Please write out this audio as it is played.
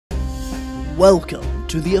Welcome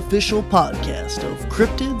to the official podcast of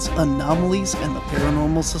Cryptids, Anomalies, and the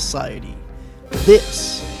Paranormal Society.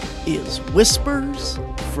 This is Whispers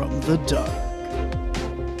from the Dark.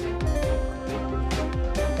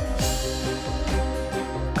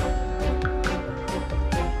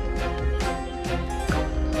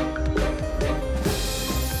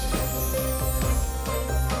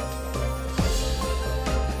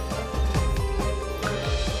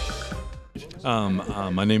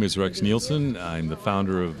 My name is Rex Nielson. I'm the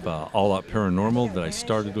founder of All Out Paranormal that I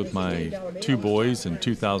started with my two boys in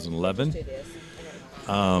 2011.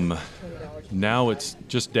 Now it's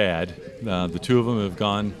just Dad. The two of them have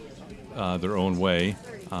gone their own way.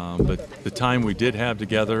 But the time we did have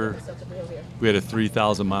together, we had a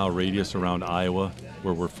 3,000-mile radius around Iowa,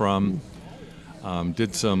 where we're from.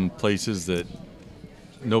 Did some places that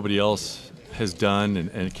nobody else has done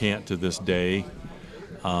and can't to this day.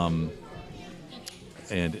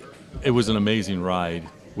 And it was an amazing ride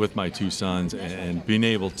with my two sons, and being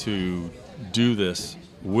able to do this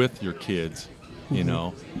with your kids, you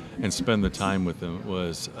know, and spend the time with them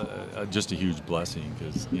was just a huge blessing,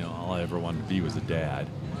 because, you know, all I ever wanted to be was a dad,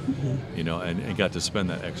 you know, and got to spend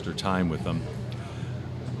that extra time with them.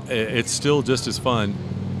 It's still just as fun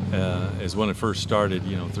as when I first started,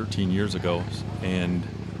 you know, 13 years ago. And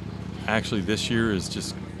actually this year is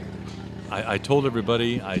just, I told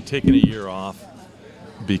everybody I'd taken a year off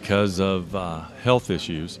because of health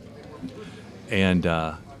issues, and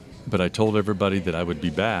but I told everybody that I would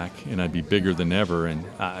be back and I'd be bigger than ever. And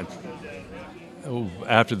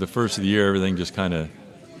after the first of the year, everything just kind of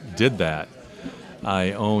did that.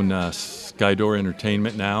 I own Skydor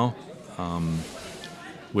Entertainment now,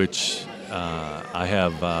 which I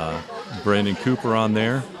have Brandon Cooper on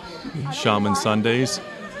there, Shaman Sundays.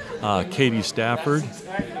 Katie Stafford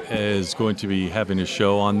is going to be having a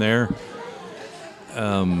show on there.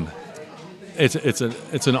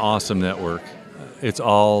 It's an awesome network. It's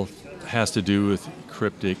all has to do with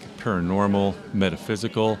cryptic, paranormal,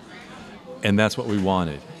 metaphysical, and that's what we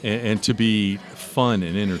wanted. And to be fun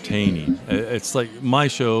and entertaining. It's like my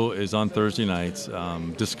show is on Thursday nights,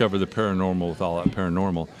 Discover the Paranormal with All Out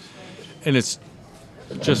Paranormal, and it's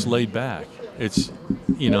just laid back. It's,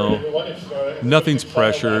 you know, nothing's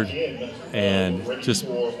pressured, and just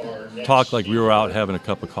talk like we were out having a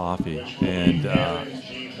cup of coffee, and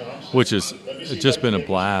which has just been a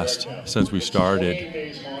blast since we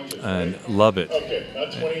started, and love it.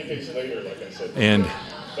 And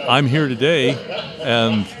I'm here today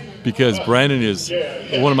because Brandon is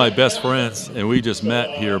one of my best friends, and we just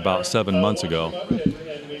met here about 7 months ago,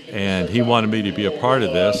 and he wanted me to be a part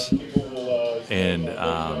of this. And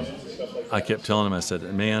I kept telling him, I said,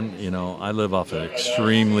 man, you know, I live off an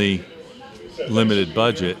extremely limited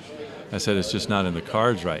budget. I said, it's just not in the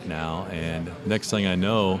cards right now. And next thing I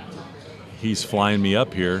know, he's flying me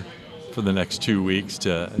up here for the next 2 weeks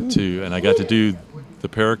and I got to do the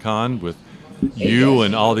Paracon with you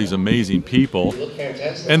and all these amazing people.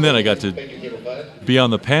 And then I got to be on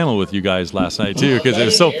the panel with you guys last night too, because it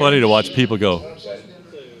was so funny to watch people go,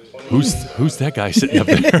 who's that guy sitting up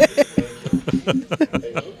there?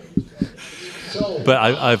 But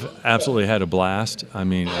I've absolutely had a blast. I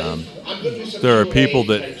mean, there are people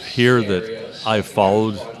that here that I've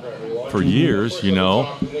followed for years, you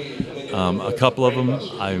know. A couple of them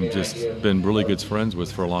I've just been really good friends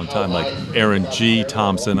with for a long time, like Aaron G.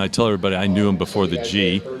 Thompson. I tell everybody I knew him before the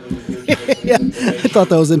G. Yeah, I thought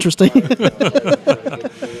that was interesting.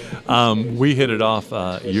 We hit it off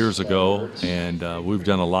years ago, and we've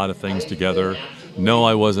done a lot of things together. No,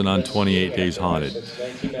 I wasn't on 28 Days Haunted.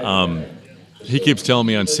 He keeps telling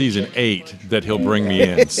me on season 8 that he'll bring me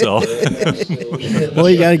in. So, well,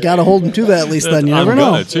 you got to hold him to that at least. Then you never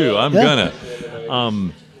know. I'm gonna.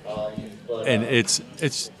 And it's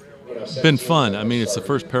been fun. I mean, it's the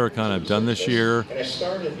first Paracon I've done this year,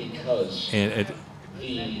 and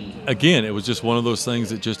again, it was just one of those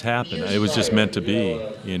things that just happened. It was just meant to be,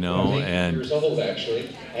 you know. And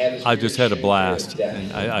I just had a blast.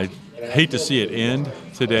 And I hate to see it end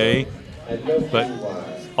today, but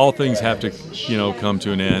all things have to, you know, come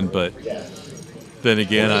to an end. But then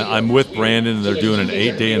again, I'm with Brandon, and they're doing an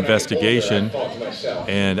 8-day investigation,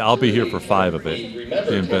 and I'll be here for 5 of it,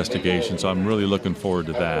 the investigation. So I'm really looking forward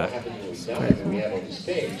to that. So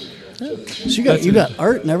you got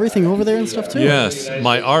art and everything over there and stuff too? Yes,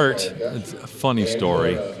 my art. It's a funny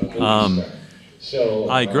story.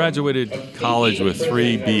 I graduated college with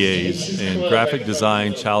 3 BAs in graphic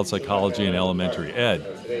design, child psychology, and elementary ed.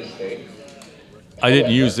 I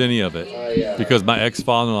didn't use any of it because my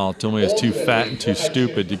ex-father-in-law told me I was too fat and too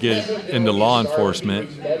stupid to get into law enforcement.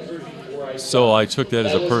 So I took that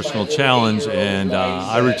as a personal challenge, and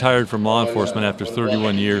I retired from law enforcement after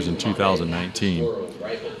 31 years in 2019.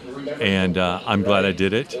 And I'm glad I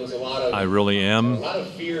did it. I really am.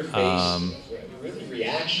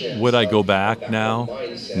 Would I go back now?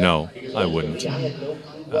 No, I wouldn't.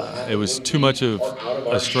 It was too much of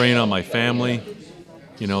a strain on my family.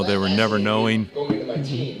 You know, they were never knowing,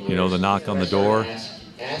 you know, the knock on the door.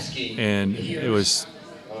 And it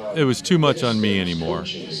was too much on me anymore.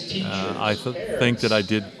 I think that I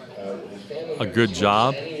did a good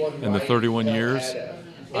job in the 31 years.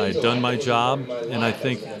 I had done my job, and I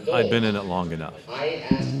think I'd been in it long enough.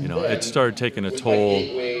 You know, it started taking a toll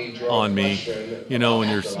on me. You know, when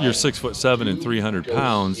you're 6'7" and 300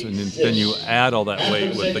 pounds, and then you add all that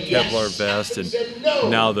weight with the Kevlar vest and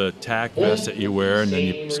now the tack vest that you wear, and then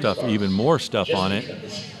you stuff even more stuff on it.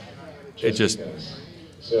 It just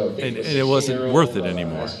and it wasn't worth it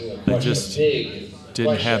anymore. I just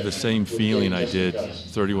didn't have the same feeling I did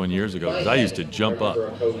 31 years ago, because I used to jump up,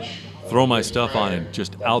 throw my stuff on, and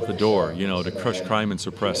just out the door, you know, to crush crime and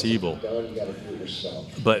suppress evil.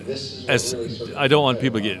 But as I don't want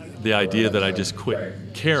people to get the idea that I just quit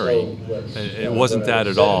carrying. It wasn't that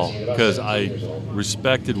at all, because I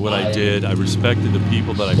respected what I did. I respected the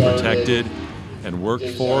people that I protected and worked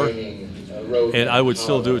for, and I would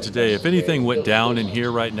still do it today. If anything went down in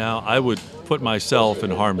here right now, I would put myself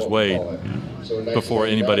in harm's way before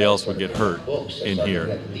anybody else would get hurt in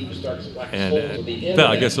here. And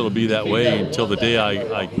I guess it'll be that way until the day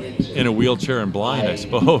I in a wheelchair and blind, I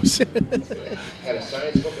suppose.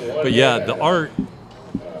 But yeah, the art,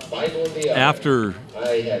 after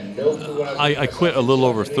I quit a little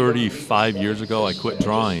over 35 years ago, I quit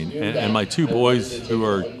drawing. And my two boys, who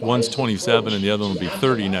are, one's 27 and the other one will be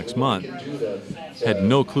 30 next month, had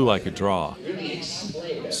no clue I could draw.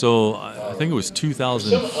 So I think it was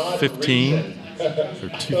 2015 or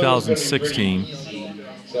 2016.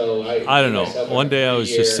 I don't know. One day I was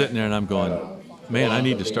just sitting there and I'm going, man, I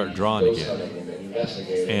need to start drawing again.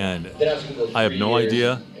 And I have no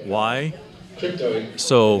idea why.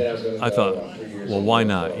 So I thought, well, why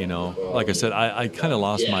not? You know, like I said, I kind of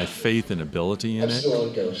lost my faith and ability in it.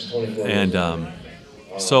 And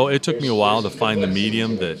so it took me a while to find the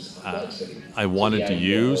medium that I wanted to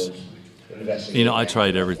use. You know, I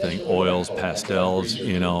tried everything, oils, pastels,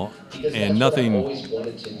 you know, and nothing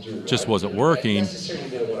just wasn't working.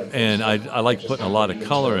 And I like putting a lot of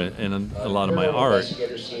color in a lot of my art.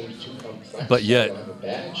 But yet,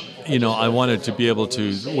 you know, I wanted to be able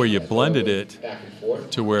to, where you blended it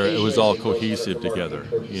to where it was all cohesive together,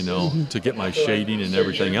 you know, to get my shading and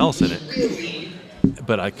everything else in it.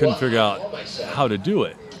 But I couldn't figure out how to do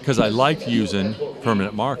it, because I liked using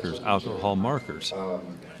permanent markers, alcohol markers.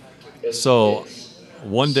 So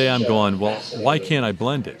one day I'm going, well, why can't I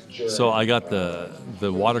blend it? So I got the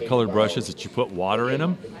watercolor brushes that you put water in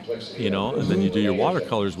them, you know, and then you do your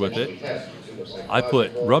watercolors with it. I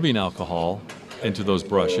put rubbing alcohol into those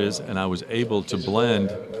brushes, and I was able to blend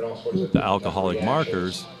the alcoholic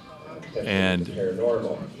markers, and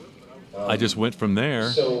I just went from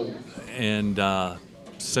there. And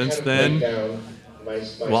since then,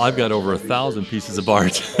 well, I've got over 1,000 pieces of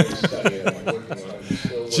art.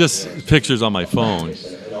 Just pictures on my phone.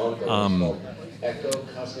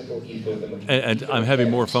 And I'm having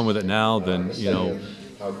more fun with it now than, you know,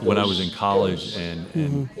 when I was in college.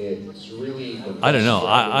 And I don't know.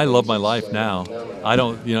 I love my life now. I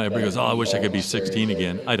don't, you know, everybody goes, oh, I wish I could be 16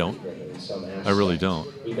 again. I don't. I really don't.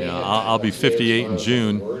 You know, I'll be 58 in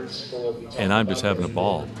June, and I'm just having a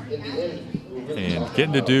ball. And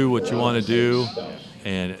getting to do what you want to do.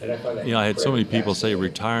 And, you know, I had so many people say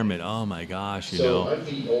retirement, oh my gosh, you know,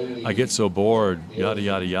 I get so bored, yada,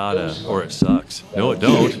 yada, yada, or it sucks. No, it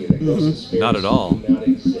don't. Not at all.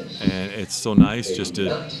 And it's so nice just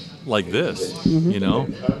to, like this, you know,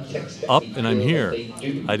 up and I'm here.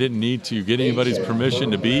 I didn't need to get anybody's permission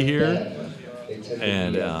to be here.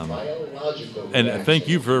 And thank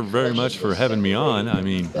you very much for having me on. I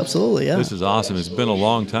mean, absolutely, yeah. This is awesome. It's been a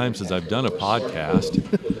long time since I've done a podcast.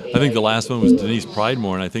 I think the last one was Denise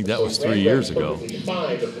Pridemore, and I think that was 3 years ago.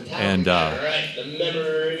 And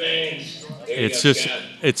it's just,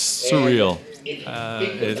 it's surreal.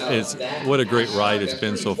 It's what a great ride it's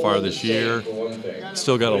been so far this year.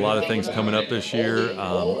 Still got a lot of things coming up this year.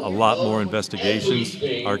 A lot more investigations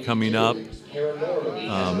are coming up.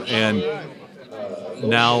 And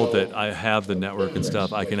now that I have the network and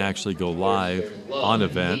stuff, I can actually go live on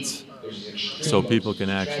events, so people can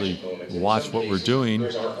actually watch what we're doing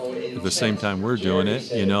at the same time we're doing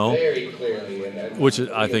it, you know, which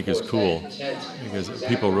I think is cool because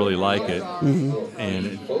people really like it.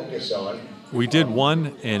 And we did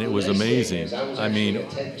one, and it was amazing. I mean,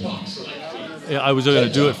 I was going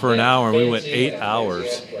to do it for an hour, and we went 8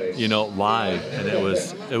 hours, live, and it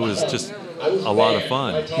was just a lot of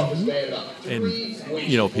fun. And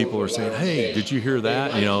people were saying, "Hey, did you hear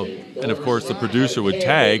that?" And of course the producer would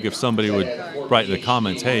tag if somebody would write in the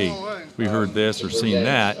comments, "Hey, we heard this or seen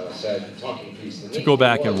that," to go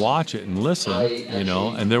back and watch it and listen,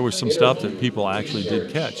 and there was some stuff that people actually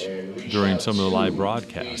did catch during some of the live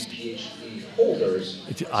broadcast.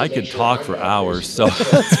 I could talk for hours, so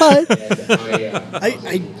That's fine.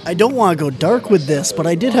 I don't want to go dark with this, but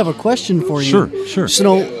I did have a question for you. Sure.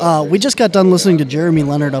 So we just got done listening to Jeremy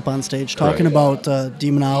Leonard up on stage talking about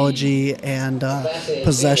demonology and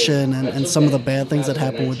possession and some of the bad things that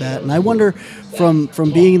happen with that. And I wonder, from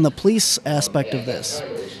being in the police aspect of this,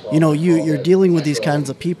 you're dealing with these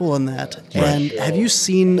kinds of people and that. And have you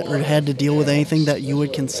seen or had to deal with anything that you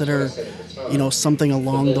would consider something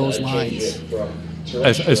along those lines?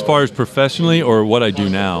 As far as professionally or what I do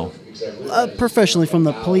now? Professionally, from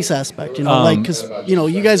the police aspect, because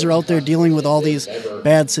you guys are out there dealing with all these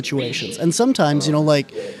bad situations, and sometimes, we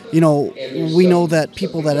know that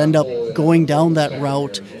people that end up going down that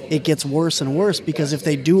route, it gets worse and worse, because if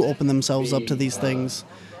they do open themselves up to these things,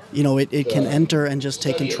 it can enter and just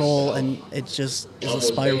take control, and it just is a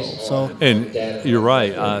spiral. So, and you're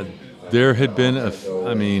right. There had been,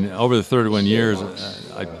 over the 31 years,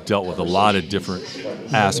 I dealt with a lot of different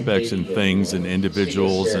aspects and things and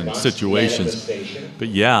individuals and situations. But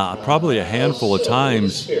yeah, probably a handful of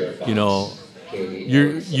times, you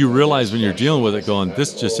realize when you're dealing with it going,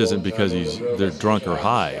 this just isn't because they're drunk or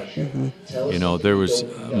high. Mm-hmm. There was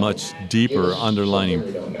a much deeper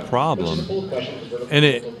underlying problem. And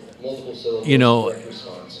it,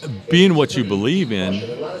 being what you believe in,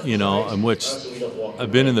 in which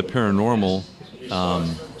I've been in the paranormal.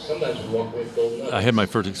 I had my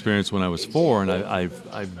first experience when I was 4, and I've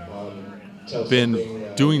been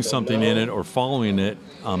doing something in it or following it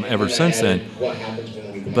ever since then.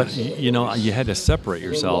 But you had to separate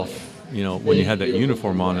yourself. When you had that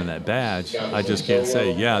uniform on and that badge, I just can't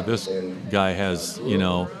say, yeah, this guy has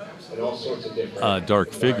a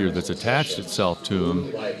dark figure that's attached itself to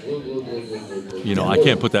him. I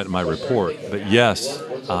can't put that in my report. But yes,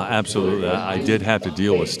 absolutely, I did have to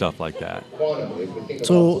deal with stuff like that.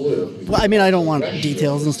 So, I don't want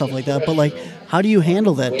details and stuff like that, but how do you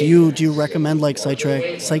handle that? Do you recommend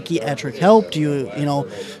psychiatric help? Do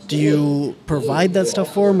you provide that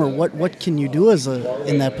stuff for them, or what can you do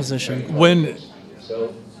in that position? When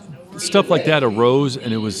stuff like that arose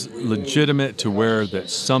and it was legitimate to where that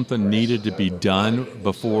something needed to be done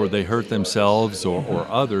before they hurt themselves or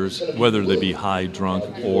others, whether they be high, drunk,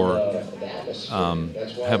 or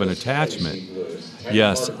have an attachment,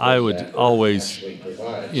 yes, I would always,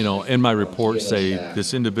 in my report say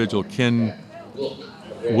this individual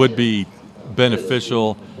would be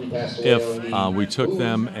beneficial if we took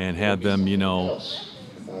them and had them,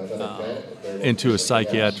 into a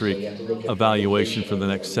psychiatric evaluation for the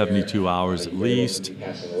next 72 hours at least.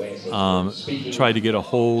 Try to get a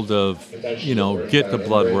hold of, get the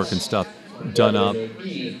blood work and stuff done up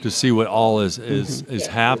to see what all is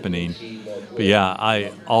happening. But yeah,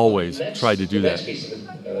 I always tried to do that.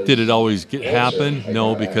 Did it always happen?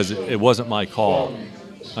 No, because it wasn't my call.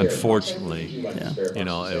 Unfortunately, yeah.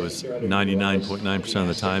 It was 99.9% of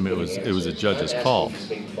the time it was a judge's call.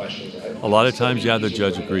 A lot of times, yeah, the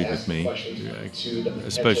judge agreed with me,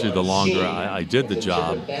 especially the longer I did the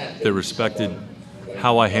job. They respected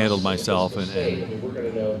how I handled myself, and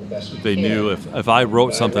they knew if I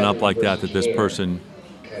wrote something up like that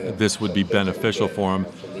this would be beneficial for them,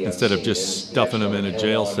 instead of just stuffing them in a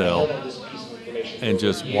jail cell and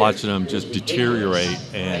just watching them just deteriorate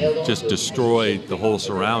and just destroy the whole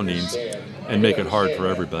surroundings and make it hard for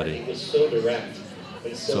everybody.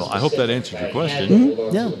 So I hope that answered your question.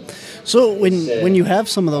 Mm-hmm. Yeah. So when you have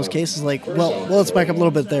some of those cases, let's back up a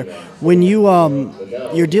little bit there. When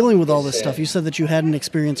you're dealing with all this stuff, you said that you had an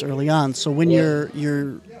experience early on. So when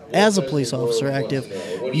you're as a police officer active,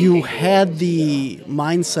 you had the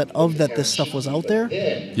mindset of that this stuff was out there?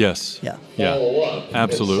 Yes. Yeah. Yeah.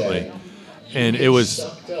 Absolutely. And it was,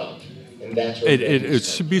 it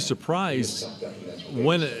should be surprised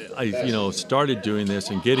when I, started doing this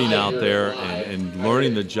and getting out there and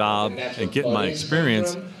learning the job and getting my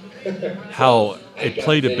experience, how it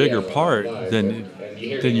played a bigger part than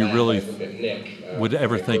you really would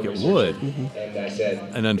ever think it would.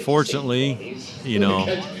 Mm-hmm. And unfortunately,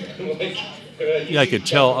 I could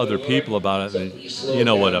tell other people about it, and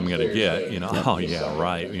what I'm going to get, oh yeah,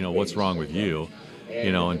 right, what's wrong with you,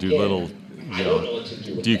 and do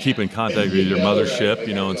do you keep in contact with your mothership,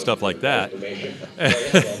 and stuff like that.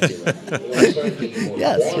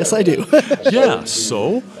 Yes, I do. Yeah,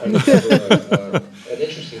 so?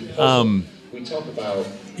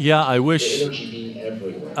 Yeah, I wish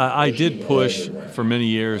I did push for many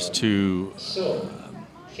years to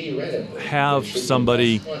have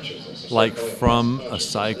somebody like from a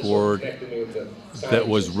psych ward that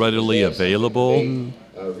was readily available.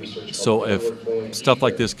 So if stuff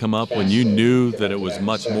like this come up when you knew that it was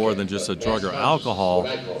much more than just a drug or alcohol,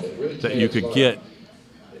 that you could get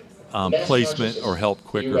placement or help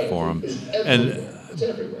quicker for them. And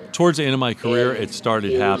towards the end of my career, it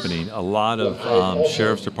started happening. A lot of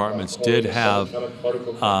sheriff's departments did have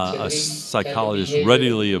a psychologist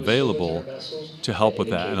readily available to help with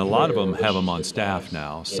that, and a lot of them have them on staff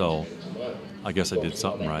now. So I guess I did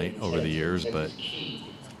something right over the years, but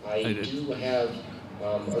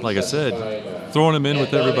like I said, throwing them in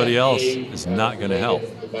with everybody else is not going to help.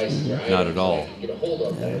 Not at all.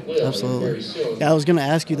 Yeah, absolutely. Yeah, I was going to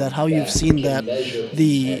ask you that, how you've seen that,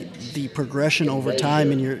 the progression over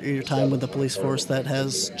time in your time with the police force that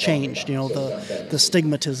has changed, the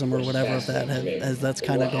stigmatism or whatever of that, has that's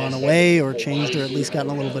kind of gone away or changed or at least gotten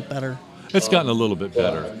a little bit better? It's gotten a little bit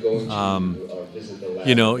better.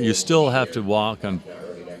 You still have to walk on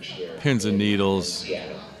pins and needles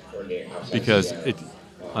because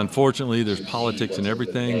unfortunately, there's politics and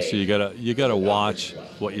everything, so you gotta watch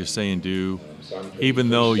what you say and do, even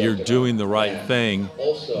though you're doing the right thing,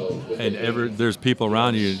 and there's people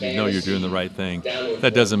around you that know you're doing the right thing.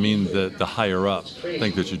 That doesn't mean that the higher up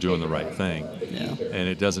think that you're doing the right thing, and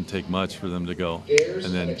it doesn't take much for them to go,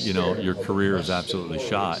 and then your career is absolutely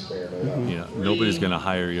shot. Nobody's gonna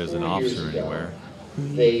hire you as an officer anywhere.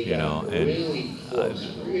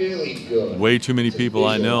 Way too many people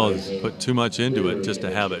I know put too much into it just to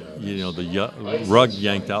have it, the rug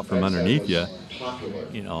yanked out from underneath you,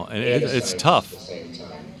 and it's tough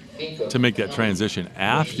to make that transition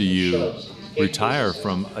after you retire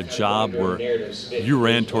from a job where you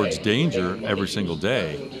ran towards danger every single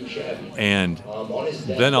day, and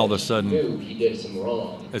then all of a sudden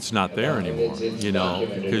it's not there anymore,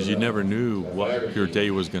 because you never knew what your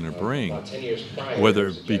day was going to bring, whether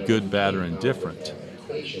it be good, bad, or indifferent.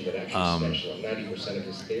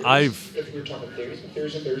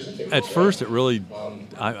 At first it really,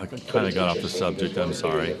 I kind of got off the subject, I'm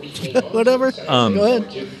sorry. Whatever, go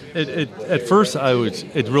ahead. At first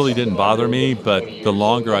it really didn't bother me, but the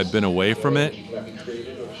longer I've been away from it,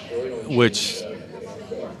 which,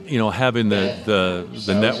 having the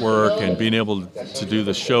network and being able to do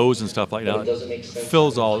the shows and stuff like that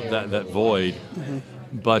fills all that void.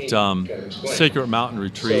 But Sacred Mountain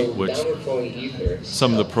Retreat, which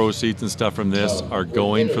some of the proceeds and stuff from this are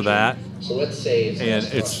going for that, and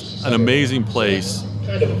it's an amazing place.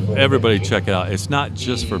 Everybody check it out. It's not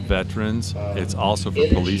just for veterans, it's also for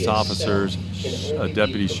police officers,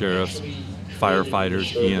 deputy sheriffs,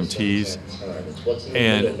 firefighters, EMTs,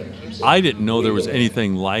 and I didn't know there was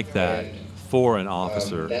anything like that for an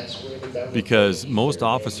officer, because most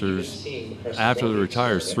officers, after they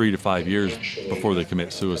retire, is 3 to 5 years before they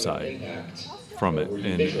commit suicide from it,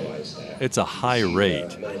 and it's a high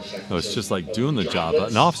rate. So it's just like doing the job.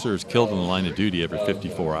 An officer is killed in the line of duty every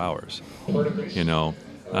 54 hours.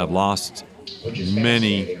 I've lost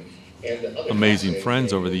many amazing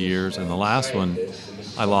friends over the years, and the last one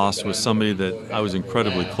I lost was somebody that I was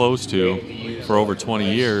incredibly close to for over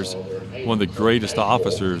 20 years, one of the greatest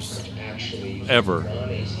officers ever,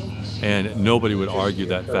 and nobody would argue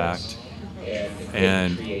that fact.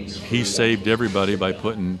 And he saved everybody by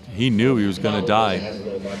he knew he was going to die,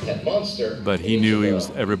 but he knew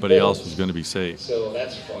everybody else was going to be saved.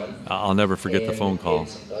 I'll never forget the phone call,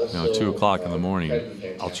 2 o'clock in the morning.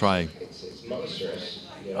 I'll try.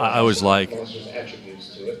 I was like,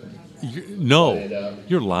 no,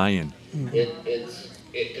 you're lying.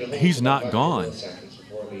 He's not gone.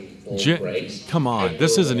 Come on,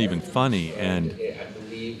 this isn't even funny. And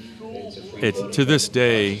to this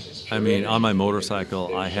day, on my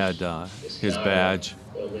motorcycle, I had his badge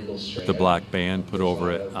with the black band put over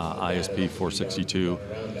it, ISP 462.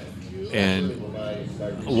 And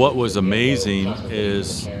what was amazing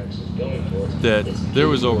is that there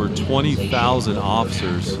was over 20,000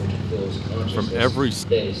 officers from every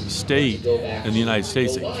state in the United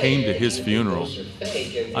States that came to his funeral.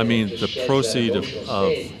 The proceed of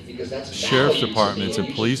sheriff's departments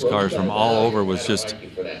and police cars from all over was just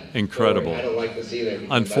incredible.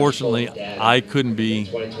 Unfortunately, I couldn't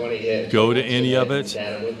go to any of it.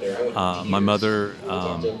 My mother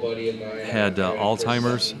had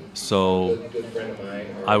Alzheimer's, so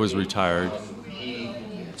I was retired.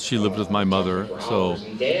 she lived with my mother, so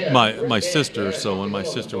my sister. So when my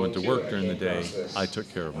sister went to work during the day, I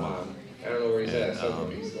took care of Mom.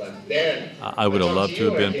 And, I would have loved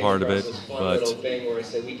to have been part of it, but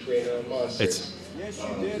it's.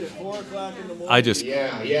 I just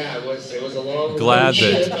glad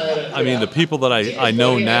that, I mean, the people that I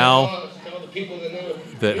know now,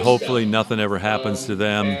 that hopefully nothing ever happens to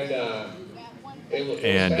them.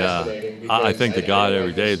 And I thank to God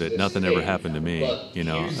every day that nothing ever happened to me. You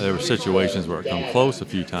know, there were situations where it come close a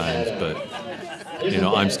few times, but you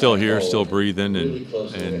know, I'm still here, still breathing, and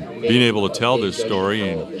being able to tell this story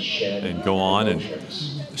and go on and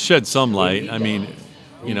shed some light. I mean,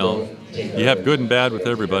 you know, you have good and bad with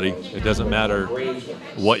everybody. It doesn't matter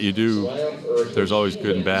what you do. There's always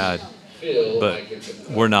good and bad, but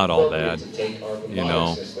we're not all bad. You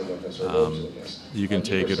know, you can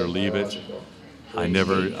take it or leave it. I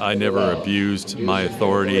never abused my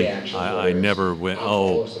authority. I never went,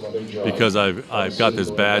 oh, because I've got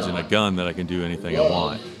this badge and a gun that I can do anything I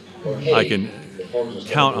want. I can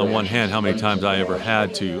count on one hand how many times I ever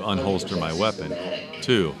had to unholster my weapon,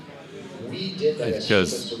 too.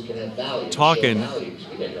 Because talking,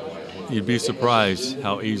 you'd be surprised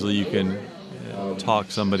how easily you can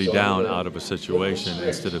talk somebody down out of a situation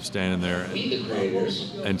instead of standing there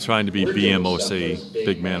and trying to be BMOC,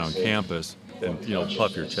 big man on campus, and, you know,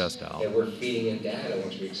 puff your chest out.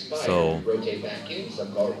 So,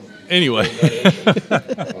 anyway.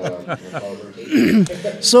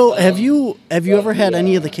 So have you ever had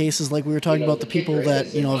any of the cases, like we were talking about the people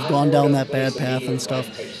that, you know, have gone down that bad path and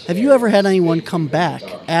stuff? Have you ever had anyone come back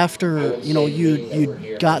after, you know,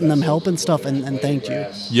 you'd gotten them help and stuff and thanked you?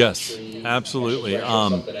 Yes, absolutely.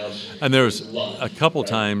 And there's a couple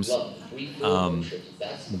times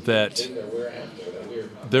that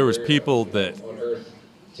there was people that,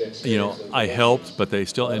 you know, I helped, but they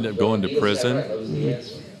still ended up going to prison.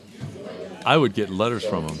 I would get letters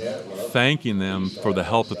from them thanking them for the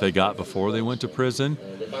help that they got before they went to prison.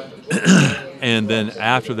 And then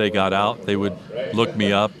after they got out, they would look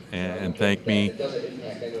me up and thank me.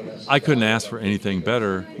 I couldn't ask for anything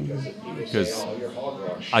better because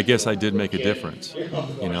I guess I did make a difference,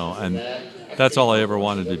 you know, and that's all I ever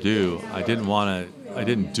wanted to do. I didn't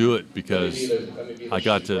do it because I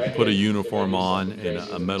got to put a uniform on and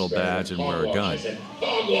a metal badge and wear a gun.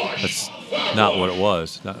 That's not what it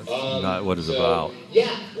was, not what it's about.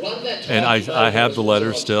 And I have the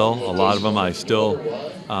letters still. A lot of them I still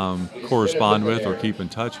correspond with or keep in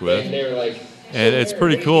touch with. And it's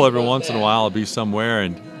pretty cool. Every once in a while I'll be somewhere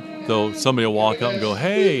and somebody will walk up and go,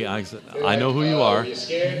 hey, I know who you are,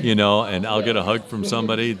 you know, and I'll get a hug from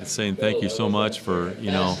somebody saying thank you so much for,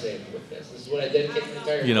 you know,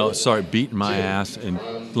 start beating my ass and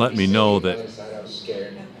let me know that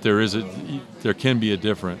there can be a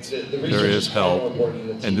difference. There is help,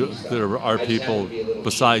 and there are people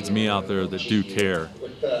besides me out there that do care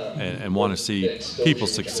and want to see people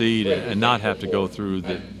succeed and not have to go through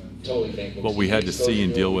what we had to see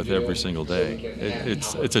and deal with every single day.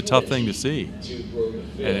 It's a tough thing to see,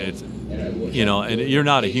 and it's, you know, and you're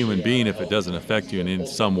not a human being if it doesn't affect you in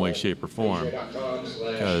some way, shape, or form.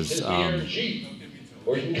 Because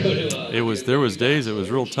there was days it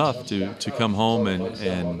was real tough to come home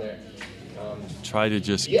and try to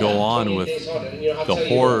just go on with the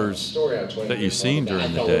horrors that you've seen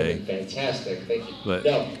during the day. But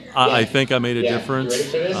I think I made a difference.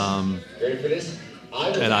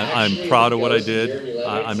 And I'm proud of what I did.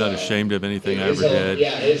 I'm not ashamed of anything I ever did.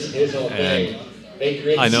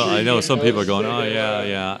 And I know some people are going, oh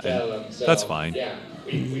yeah, and that's fine.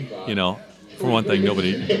 You know, for one thing,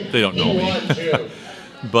 they don't know me.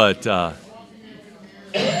 But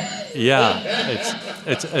yeah,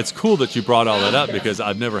 it's cool that you brought all that up because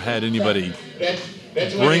I've never had anybody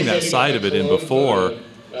bring that side of it in before.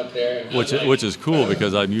 Which is cool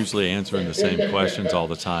because I'm usually answering the same questions all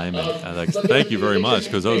the time, and thank you very much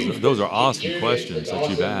because those are awesome questions that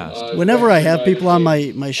you've asked. Whenever I have people on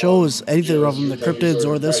my shows, either of them, the cryptids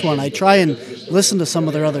or this one, I try and listen to some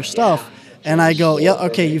of their other stuff, and I go, yeah,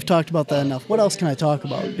 okay, you've talked about that enough. What else can I talk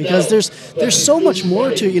about? Because there's so much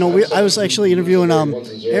more to, you know. I was actually interviewing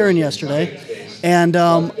Aaron yesterday. And,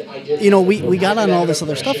 you know, we got on all this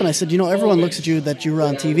other stuff, and I said, you know, everyone looks at you that you're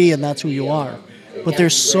on TV and that's who you are. But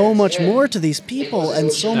there's so much more to these people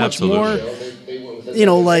and so much more, you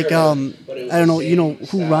know, like, I don't know, you know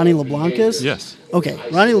who Ronnie LeBlanc is? Yes. Okay,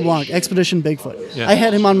 Ronnie LeBlanc, Expedition Bigfoot. Yeah. I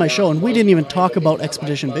had him on my show, and we didn't even talk about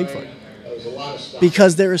Expedition Bigfoot.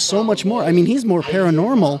 Because there is so much more. I mean, he's more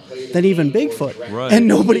paranormal than even Bigfoot. Right. And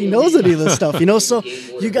nobody knows any of this stuff, you know? So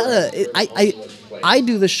you gotta, I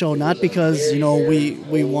do this show not because,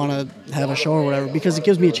 we want to have a show or whatever, because it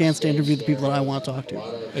gives me a chance to interview the people that I want to talk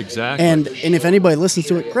to. Exactly. And if anybody listens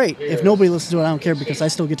to it, great. If nobody listens to it, I don't care, because I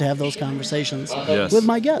still get to have those conversations with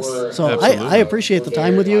my guests. So I appreciate the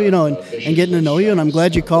time with you, and getting to know you, and I'm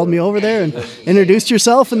glad you called me over there and introduced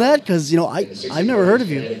yourself and that, because, I've never heard of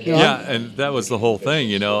you. Yeah, and that was the whole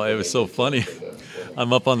thing, it was so funny.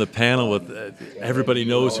 I'm up on the panel with everybody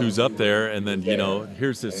knows who's up there, and then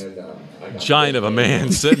here's this giant of a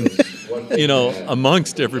man sitting,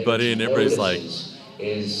 amongst everybody, and everybody's like,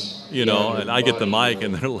 and I get the mic,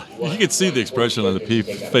 and they're like, you can see the expression on the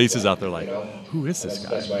faces out there, like, who is this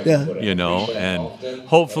guy? Yeah. And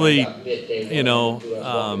hopefully,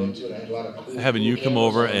 having you come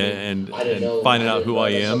over and finding out who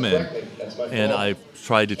I am, and I've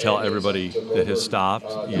tried to tell everybody that has stopped,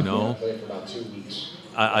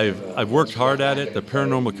 I've worked hard at it. The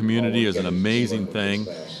paranormal community is an amazing thing.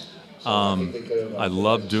 I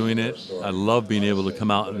love doing it. I love being able to come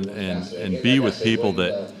out and be with people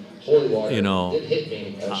that,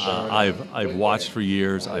 I've watched for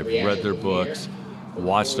years. I've read their books,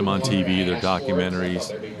 watched them on TV, their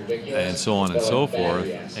documentaries, and so on and so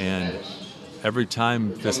forth. And every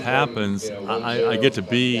time this happens, I get to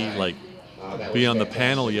be on the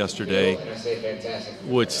panel yesterday,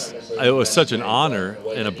 which it was such an honor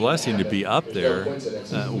and a blessing to be up there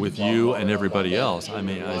with you and everybody else. I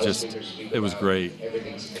mean, it was great.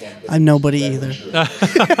 I'm nobody either.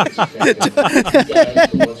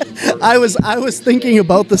 I was thinking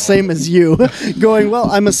about the same as you, going, well,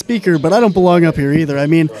 I'm a speaker, but I don't belong up here either. I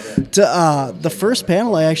mean, the first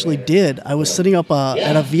panel I actually did, I was sitting up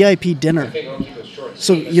at a VIP dinner.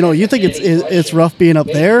 So, you think it's rough being up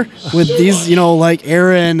there with these, like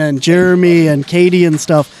Aaron and Jeremy and Katie and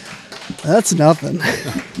stuff. That's nothing.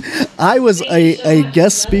 I was a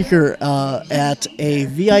guest speaker at a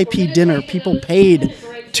VIP dinner. People paid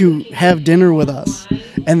to have dinner with us.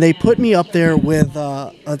 And they put me up there with,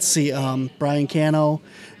 Brian Cano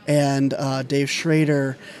and Dave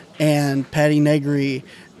Schrader and Patty Negri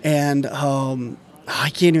and I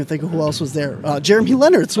can't even think of who else was there. Jeremy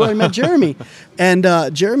Leonard. That's where I met Jeremy. And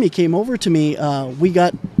Jeremy came over to me. We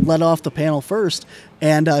got let off the panel first,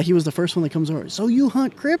 and he was the first one that comes over. So you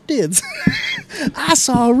hunt cryptids? I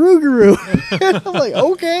saw a Rougarou. I'm like,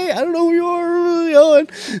 okay, I don't know who you are.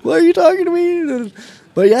 And why are you talking to me?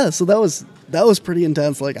 But yeah, so that was pretty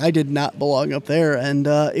intense. Like, I did not belong up there, and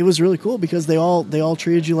it was really cool because they all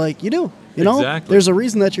treated you like you do. Exactly. There's a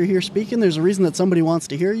reason that you're here speaking. There's a reason that somebody wants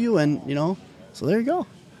to hear you, and So there you go.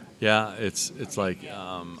 Yeah, it's like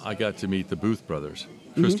I got to meet the Booth brothers,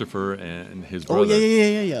 Christopher and his brother. Oh,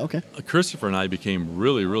 yeah, okay. Christopher and I became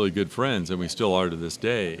really, really good friends, and we still are to this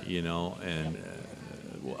day, and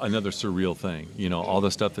another surreal thing, all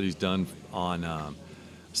the stuff that he's done on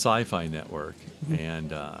Sci-Fi Network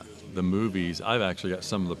and the movies. I've actually got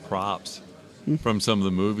some of the props from some of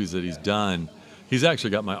the movies that he's done. He's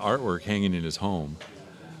actually got my artwork hanging in his home,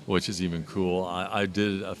 which is even cool. I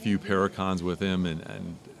did a few Paracons with him,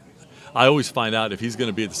 and I always find out if he's going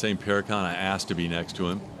to be at the same Paracon, I ask to be next to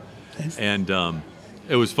him. Nice. And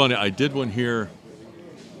it was funny. I did one here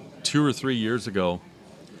 2 or 3 years ago,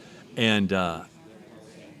 and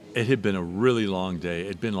it had been a really long day. It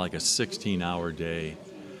had been like a 16-hour day,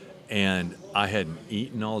 and I hadn't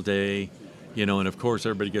eaten all day, and of course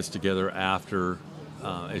everybody gets together after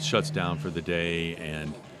it shuts down for the day,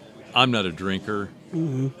 and I'm not a drinker.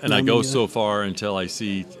 And I go so far until I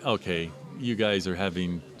see, okay, you guys are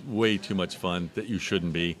having way too much fun that you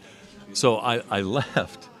shouldn't be. So I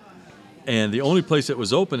left, and the only place that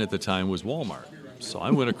was open at the time was Walmart. So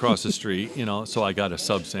I went across the street, so I got a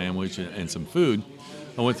sub sandwich and some food.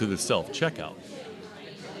 I went through the self-checkout.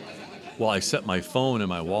 Well, I set my phone and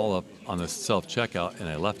my wallet up on the self-checkout, and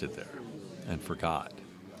I left it there and forgot.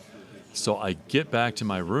 So I get back to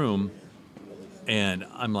my room, and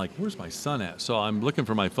I'm like, where's my son at? So I'm looking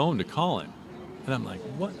for my phone to call him. And I'm like,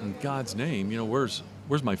 what in God's name? Where's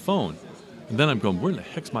my phone? And then I'm going, where the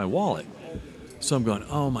heck's my wallet? So I'm going,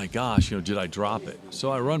 oh my gosh, did I drop it?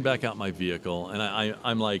 So I run back out my vehicle, and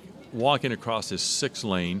I'm like walking across this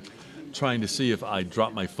 6-lane, trying to see if I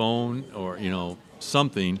dropped my phone or,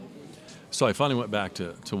 something. So I finally went back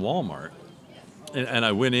to Walmart, and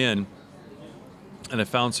I went in, and I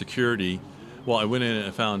found security. Well, I went in and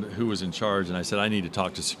I found who was in charge, and I said, I need to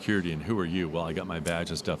talk to security, and who are you? Well, I got my badge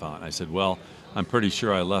and stuff out, and I said, well, I'm pretty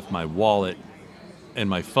sure I left my wallet and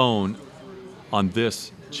my phone on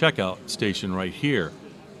this checkout station right here.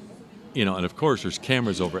 And of course, there's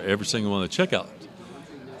cameras over every single one of the checkouts.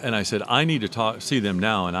 And I said, I need to see them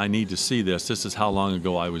now, and I need to see this. This is how long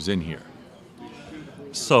ago I was in here.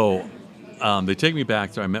 So they take me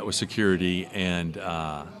back there. I met with security, and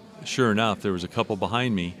sure enough, there was a couple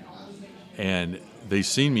behind me, and they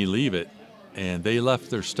seen me leave it, and they left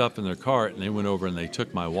their stuff in their cart, and they went over and they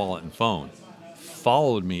took my wallet and phone,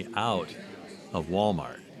 followed me out of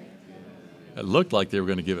Walmart. It looked like they were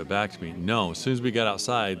going to give it back to me. No, as soon as we got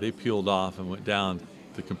outside, they peeled off and went down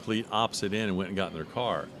the complete opposite end and went and got in their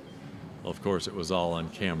car. Well, of course, it was all on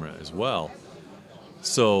camera as well.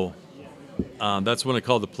 So that's when I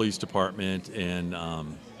called the police department, and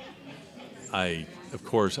I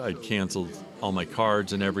canceled all my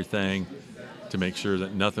cards and everything to make sure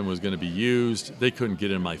that nothing was going to be used. They couldn't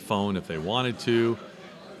get in my phone if they wanted to.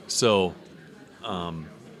 So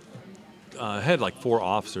I had like 4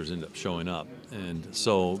 officers end up showing up. And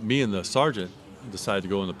so me and the sergeant decided to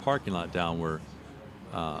go in the parking lot down where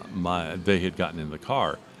they had gotten in the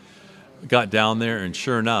car. Got down there, and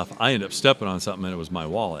sure enough, I ended up stepping on something, and it was my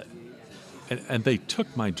wallet. And they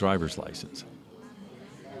took my driver's license.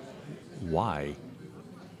 Why?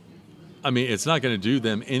 I mean, it's not going to do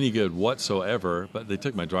them any good whatsoever, but they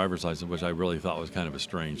took my driver's license, which I really thought was kind of a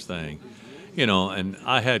strange thing. You know, and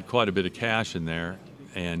I had quite a bit of cash in there,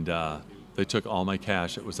 and they took all my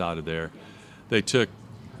cash that was out of there. They took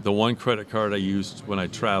the one credit card I used when I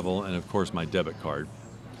travel, and of course my debit card.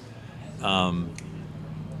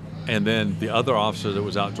 And then the other officer that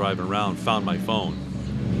was out driving around found my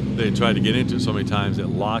phone. They had tried to get into it so many times it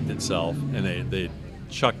locked itself, and they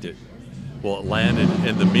chucked it. Well, it landed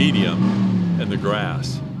in the medium in the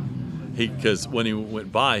grass. Because when he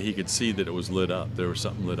went by, he could see that it was lit up. There was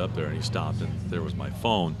something lit up there, and he stopped, and there was my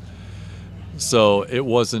phone. So it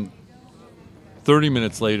wasn't 30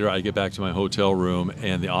 minutes later, I get back to my hotel room,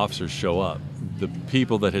 and the officers show up. The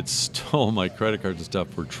people that had stolen my credit cards and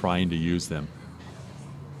stuff were trying to use them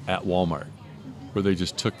at Walmart, where they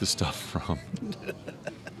just took the stuff from.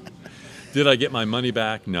 Did I get my money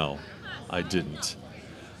back? No, I didn't.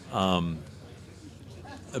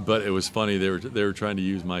 But it was funny. They were trying to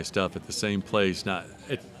use my stuff at the same place. Not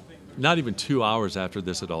even 2 hours after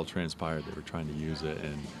this had all transpired, they were trying to use it,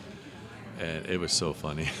 and it was so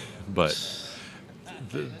funny. But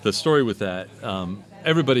the story with that,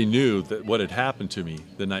 everybody knew that what had happened to me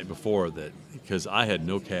the night before, that because I had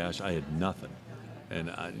no cash, I had nothing, and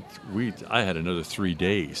I had another 3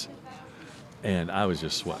 days, and I was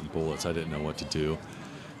just sweating bullets. I didn't know what to do.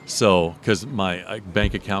 So, because my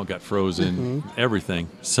bank account got frozen, everything.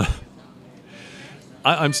 So,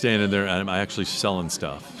 I'm standing there, and I'm actually selling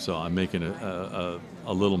stuff. So, I'm making a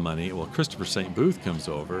little money. Well, Christopher St. Booth comes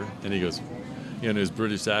over, and he goes, in his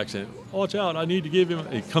British accent, "Watch out, I need to give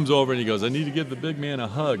him..." He comes over, and he goes, "I need to give the big man a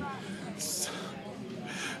hug."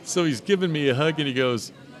 So, he's giving me a hug, and he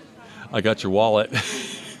goes, "I got your wallet."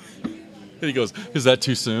 And he goes, "Is that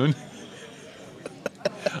too soon?"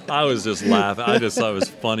 I was just laughing. I just thought it was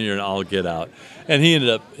funnier than all get out. And he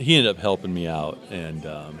ended up helping me out, and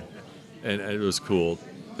it was cool.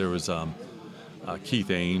 There was Keith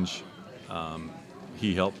Ainge.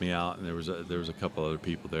 He helped me out, and there was a couple other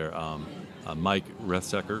people there. Mike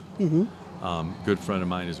Rethsecker, good friend of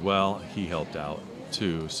mine as well. He helped out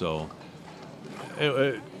too. So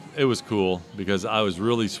it was cool, because I was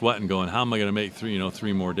really sweating, going, how am I going to make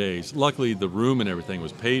 3 more days? Luckily, the room and everything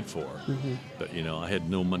was paid for, but I had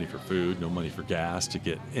no money for food, no money for gas to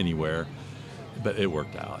get anywhere. But it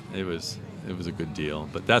worked out. It was a good deal.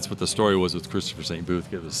 But that's what the story was with Christopher St.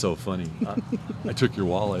 Booth. It was so funny. I took your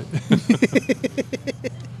wallet.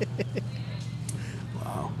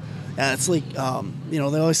 Wow. Yeah, it's like, they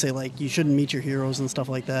always say, like, you shouldn't meet your heroes and stuff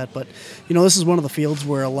like that. But, this is one of the fields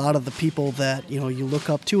where a lot of the people that, you look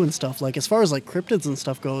up to and stuff, like, as far as, like, cryptids and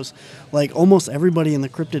stuff goes, like, almost everybody in the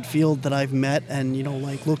cryptid field that I've met and,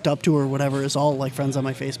 like, looked up to or whatever is all, like, friends on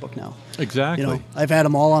my Facebook now. Exactly. I've had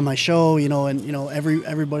them all on my show, and,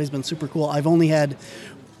 everybody's been super cool. I've only had,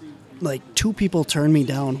 like, 2 people turn me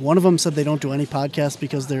down. One of them said they don't do any podcasts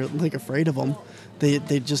because they're, like, afraid of them.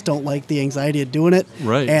 They just don't like the anxiety of doing it.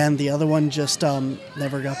 Right. And the other one just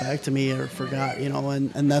never got back to me or forgot,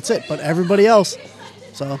 and that's it. But everybody else,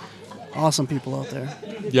 so awesome people out there.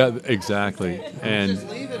 Yeah, exactly. And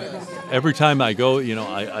every time I go,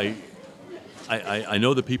 I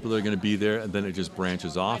know the people that are going to be there, and then it just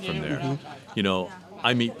branches off from there.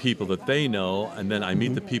 I meet people that they know, and then I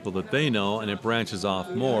meet the people that they know, and it branches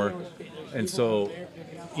off more. And so,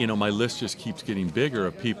 my list just keeps getting bigger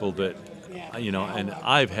of people that, and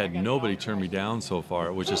I've had nobody turn me down so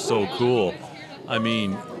far, which is so cool. I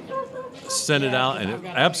mean, send it out, and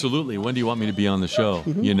absolutely, when do you want me to be on the show?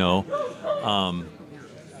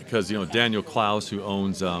 Because, Daniel Klaus, who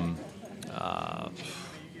owns the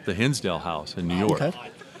Hinsdale House in New York,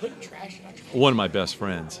 one of my best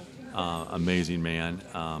friends, amazing man.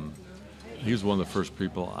 He was one of the first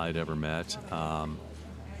people I'd ever met.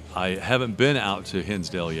 I haven't been out to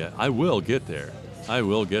Hinsdale yet. I will get there. I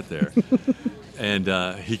will get there. And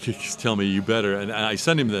he keeps telling me, you better. And I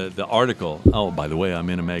sent him the article. Oh, by the way, I'm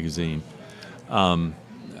in a magazine.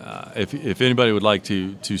 If anybody would like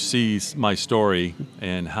to see my story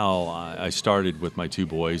and how I started with my two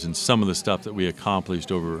boys and some of the stuff that we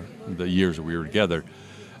accomplished over the years that we were together,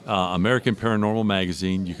 American Paranormal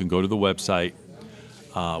Magazine, you can go to the website.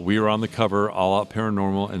 We are on the cover, All Out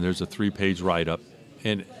Paranormal, and there's a 3-page write-up.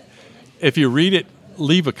 And if you read it,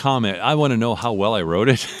 leave a comment. I want to know how well I wrote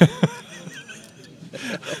it.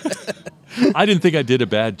 I didn't think I did a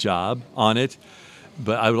bad job on it,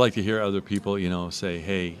 but I would like to hear other people, say,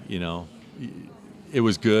 hey, it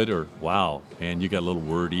was good, or wow, and you got a little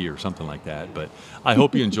wordy or something like that. But I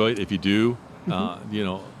hope you enjoy it. If you do,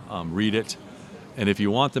 read it. And if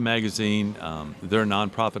you want the magazine, they're a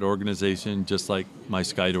nonprofit organization, just like my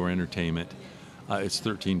Skydoor Entertainment. It's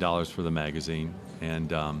 $13 for the magazine.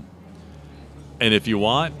 And if you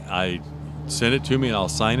want, I send it to me and I'll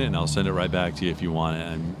sign it and I'll send it right back to you if you want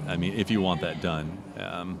it. I mean, if you want that done.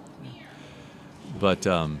 But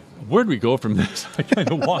where'd we go from this? I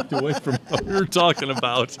kind of walked away from what we were talking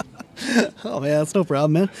about. Oh man, that's no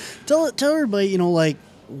problem, man. Tell everybody,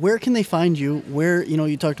 where can they find you? Where,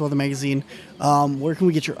 you talked about the magazine. Where can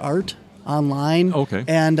we get your art online? Okay.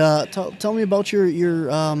 And tell me about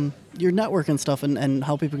your network and stuff, and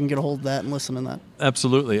how people can get a hold of that and listen to that.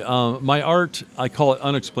 Absolutely. My art, I call it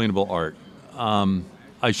unexplainable art.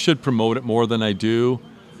 I should promote it more than I do.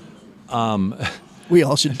 We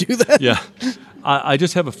all should do that. Yeah. I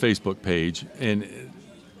just have a Facebook page, and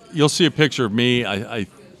you'll see a picture of me. I'm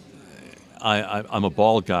a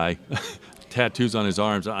bald guy, tattoos on his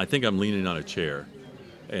arms. I think I'm leaning on a chair,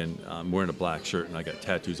 and I'm wearing a black shirt, and I got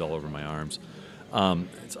tattoos all over my arms.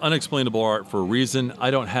 It's unexplainable art for a reason. I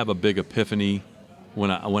don't have a big epiphany when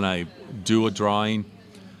I do a drawing.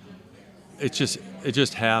 It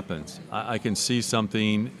just happens. I can see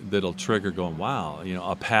something that'll trigger going, wow,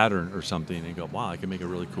 a pattern or something, and go, wow, I can make a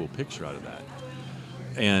really cool picture out of that.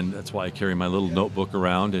 And that's why I carry my little notebook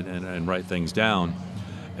around and write things down.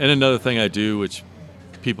 And another thing I do, which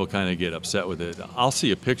people kind of get upset with it, I'll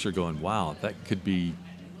see a picture going, wow, that could be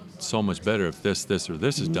so much better if this, or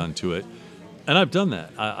this is done to it. And I've done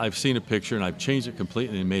that. I've seen a picture and I've changed it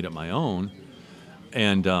completely and made it my own.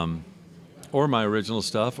 And or my original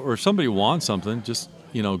stuff, or if somebody wants something, just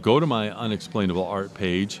go to my unexplainable art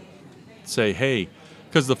page, say, hey,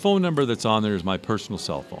 because the phone number that's on there is my personal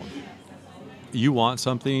cell phone. You want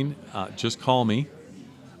something, just call me.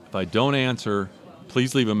 If I don't answer,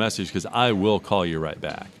 please leave a message, because I will call you right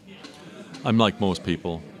back. I'm like most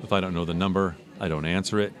people. If I don't know the number, I don't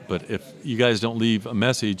answer it. But if you guys don't leave a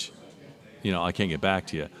message, I can't get back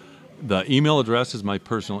to you. The email address is my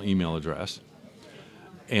personal email address.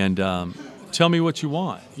 And tell me what you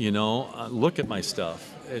want, look at my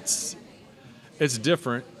stuff. It's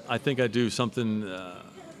different. I think I do something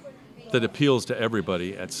that appeals to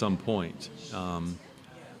everybody at some point.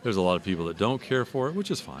 There's a lot of people that don't care for it, which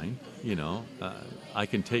is fine. I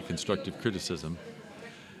can take constructive criticism.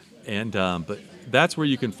 And but that's where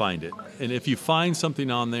you can find it. And if you find something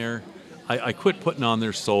on there, I quit putting on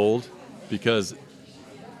there sold, because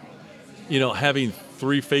having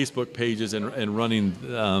 3 Facebook pages and running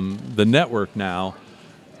the network now,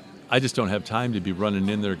 I just don't have time to be running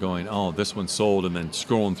in there going, oh, this one's sold, and then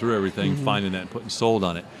scrolling through everything, finding that and putting sold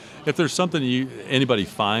on it. If there's something anybody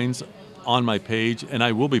finds on my page, and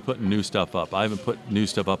I will be putting new stuff up. I haven't put new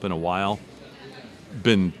stuff up in a while.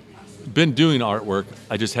 Been doing artwork.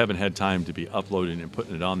 I just haven't had time to be uploading and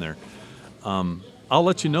putting it on there. I'll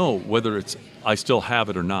let you know whether I still have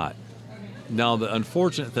it or not. Now, the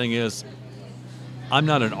unfortunate thing is, I'm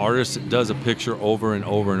not an artist that does a picture over and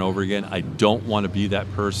over and over again. I don't want to be that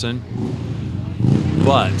person.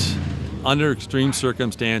 But under extreme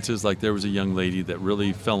circumstances, like there was a young lady that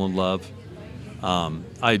really fell in love,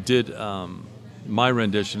 I did my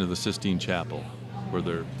rendition of the Sistine Chapel, where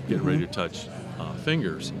they're getting ready to touch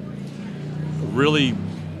fingers. Really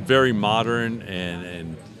very modern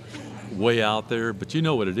and way out there, but you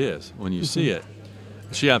know what it is when you see it.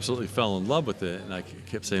 She absolutely fell in love with it, and I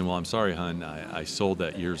kept saying, well, I'm sorry, hon, I sold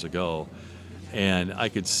that years ago. And I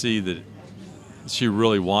could see that she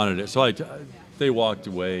really wanted it. So they walked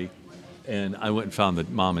away, and I went and found the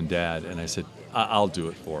mom and dad, and I said, I'll do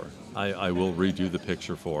it for her. I will redo the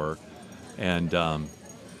picture for her. And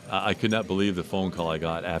I could not believe the phone call I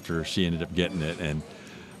got after she ended up getting it.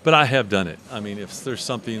 But I have done it. I mean, if there's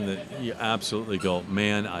something that you absolutely go,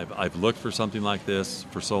 man, I've looked for something like this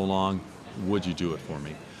for so long, would you do it for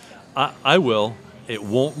me? I will. It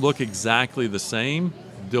won't look exactly the same,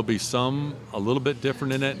 there'll be some a little bit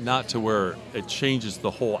different in it, not to where it changes the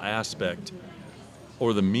whole aspect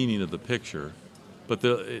or the meaning of the picture, but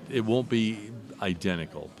it won't be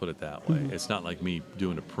identical, put it that way. It's not like me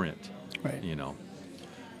doing a print, Right. you know.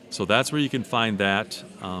 So that's where you can find that.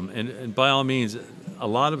 And by all means, a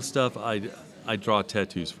lot of stuff, I draw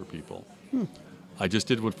tattoos for people. I just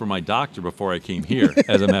did one for my doctor before I came here,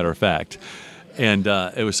 as a matter of fact. And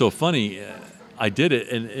it was so funny. I did it,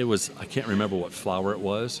 and it was, I can't remember what flower it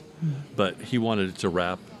was, but he wanted it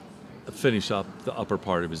to finish up the upper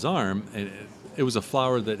part of his arm. And it was a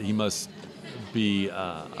flower that he must be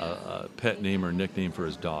a pet name or nickname for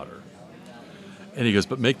his daughter. And he goes,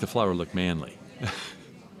 but make the flower look manly.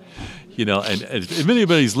 You know, and if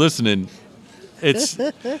anybody's listening, it's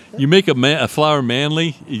you make a flower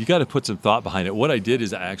manly, you got to put some thought behind it. What I did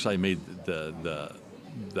is I made the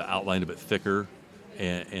outline a bit thicker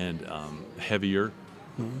and heavier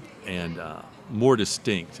and more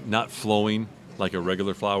distinct, not flowing like a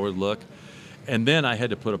regular flower would look. And then I had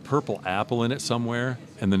to put a purple apple in it somewhere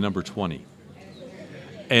and the number 20.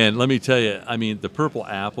 And let me tell you, I mean, the purple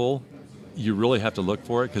apple, you really have to look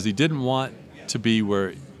for it because he didn't want to be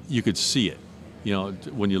where you could see it. You know,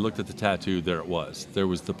 when you looked at the tattoo, there it was. There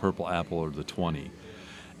was the purple apple or the 20.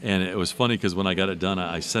 And it was funny because when I got it done,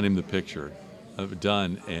 I sent him the picture of it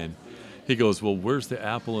done, and he goes, well, where's the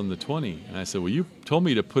apple and the 20? And I said, well, you told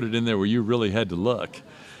me to put it in there where you really had to look.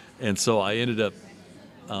 And so I ended up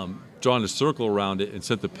drawing a circle around it and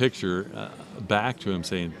sent the picture back to him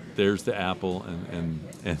saying, there's the apple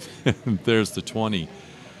and there's the 20.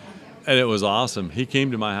 And it was awesome. He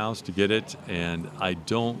came to my house to get it, and I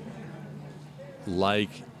don't like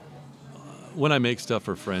when I make stuff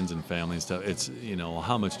for friends and family and stuff, it's, you know,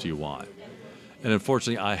 how much do you want? And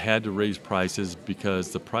unfortunately, I had to raise prices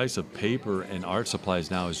because the price of paper and art supplies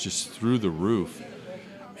now is just through the roof.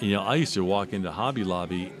 You know, I used to walk into Hobby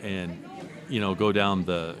Lobby and, you know, go down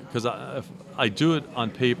because I do it on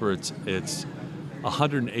paper, it's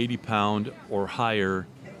 180 pound or higher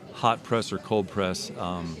hot press or cold press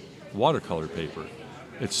watercolor paper.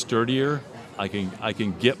 It's sturdier. I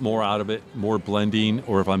can get more out of it, more blending,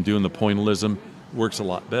 or if I'm doing the pointillism, works a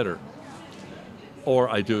lot better. Or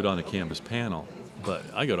I do it on a canvas panel. But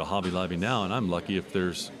I go to Hobby Lobby now, and I'm lucky if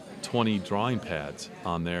there's 20 drawing pads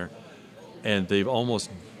on there, and they've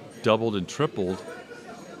almost doubled and tripled.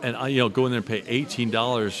 And I, go in there and pay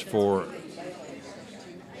 $18 for,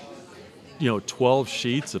 12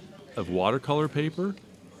 sheets of watercolor paper,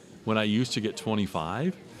 when I used to get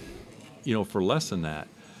 25, for less than that.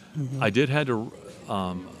 Mm-hmm. I did had to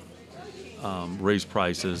raise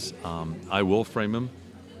prices. I will frame them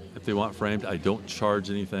if they want framed. I don't charge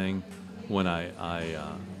anything when I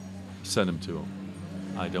send them to them.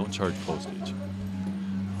 I don't charge postage.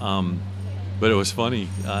 But it was funny.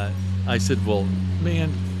 I said, well,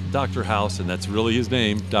 man, Dr. House, and that's really his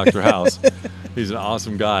name, Dr. House. He's an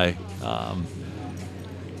awesome guy.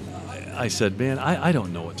 I said, man, I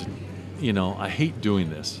don't know what to, I hate doing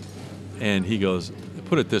this. And he goes,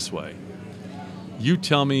 put it this way. You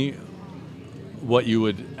tell me what you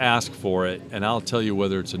would ask for it, and I'll tell you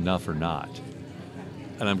whether it's enough or not.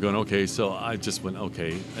 And I'm going, okay. So I just went,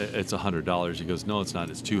 okay, it's $100. He goes, no, it's not.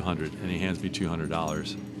 It's $200. And he hands me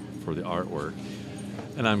 $200 for the artwork.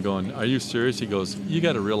 And I'm going, are you serious? He goes, you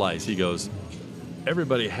got to realize, he goes,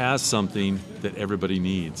 everybody has something that everybody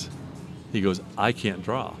needs. He goes, I can't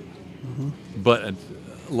draw. Mm-hmm. But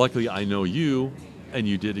luckily I know you, and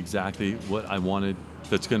you did exactly what I wanted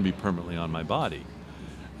that's going to be permanently on my body.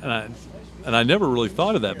 And I never really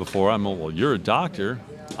thought of that before. I'm, well, you're a doctor.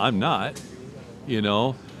 I'm not, And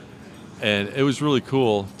it was really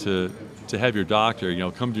cool to have your doctor,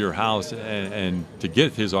 come to your house and to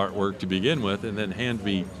get his artwork to begin with, and then hand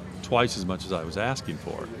me twice as much as I was asking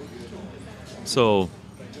for. So,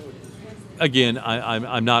 again,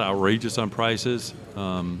 I'm not outrageous on prices,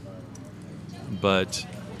 but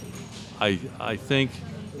I think,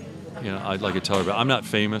 I'd like to tell everybody, I'm not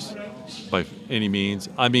famous by any means.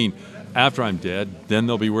 I mean, after I'm dead, then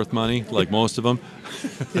they'll be worth money, like most of them.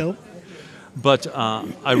 Yep. But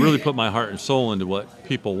I really put my heart and soul into what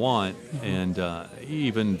people want, and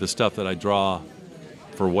even the stuff that I draw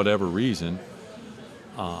for whatever reason,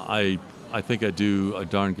 I think I do a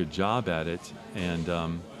darn good job at it,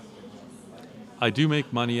 and I do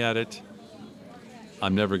make money at it.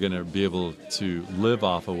 I'm never going to be able to live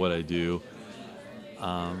off of what I do,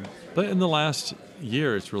 but in the last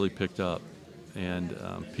year, it's really picked up, and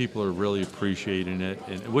people are really appreciating it,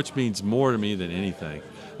 which means more to me than anything.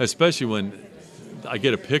 Especially when I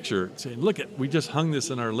get a picture saying, look, we just hung this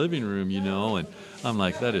in our living room, and I'm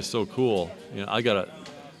like, that is so cool. I don't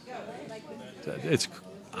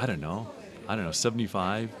know. I don't know,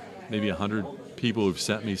 75, maybe 100 people who've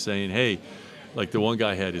sent me saying, hey, like the one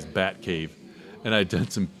guy had his bat cave, and I'd done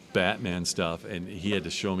some Batman stuff, and he had to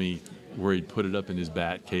show me where he'd put it up in his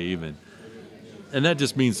bat cave, and that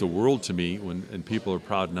just means the world to me and people are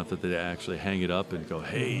proud enough that they actually hang it up and go,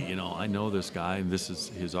 hey, you know, I know this guy and this is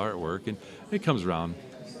his artwork, and it comes around,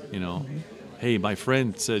 you know, hey, my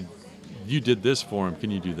friend said you did this for him,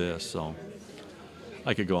 can you do this? So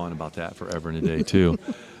I could go on about that forever and a day too.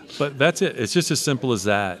 But that's it. It's just as simple as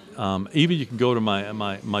that. Even you can go to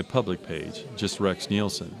my public page, just Rex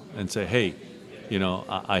Nielson, and say, hey, you know,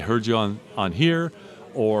 I heard you on here,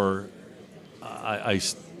 or I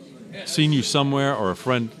seen you somewhere, or a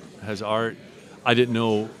friend has art. I didn't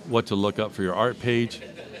know what to look up for your art page.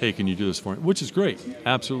 Hey, can you do this for me? Which is great,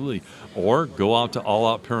 absolutely. Or go out to All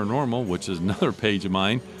Out Paranormal, which is another page of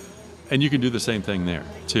mine, and you can do the same thing there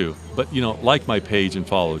too. But you know, like my page and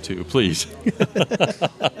follow too, please.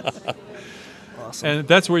 Awesome. And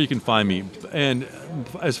that's where you can find me. And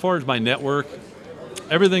as far as my network,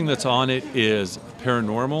 everything that's on it is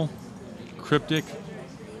paranormal, cryptic,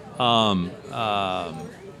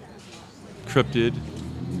 cryptid,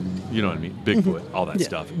 you know what I mean, Bigfoot, all that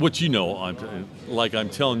stuff. Which you know, I'm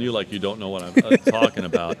telling you like you don't know what I'm talking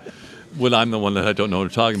about, when I'm the one that I don't know what I'm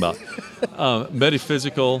talking about.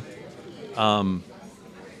 Metaphysical, and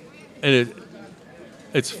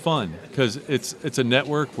it's fun because it's a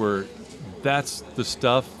network where that's the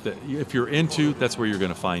stuff that if you're into, that's where you're going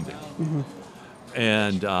to find it.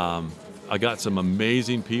 And I got some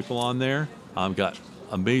amazing people on there. I've got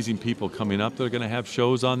amazing people coming up that are going to have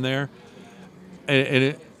shows on there.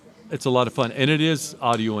 And it's a lot of fun. And it is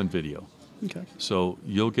audio and video. Okay. So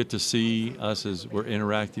you'll get to see us as we're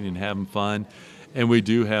interacting and having fun. And we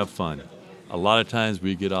do have fun. A lot of times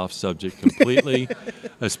we get off subject completely,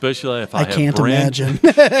 especially if I have can't imagine.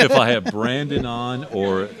 If I have Brandon on,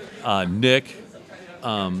 or Nick,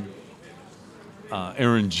 Aaron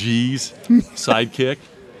G's sidekick.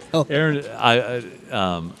 Oh. Aaron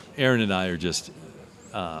and I are just,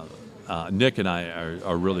 Nick and I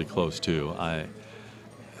are really close too.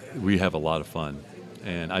 We have a lot of fun.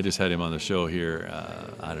 And I just had him on the show here,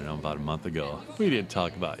 I don't know, about a month ago. We didn't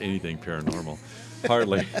talk about anything paranormal,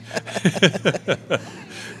 hardly.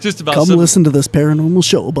 Just about Come listen to this paranormal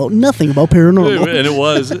show about nothing about paranormal. And it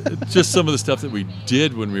was just some of the stuff that we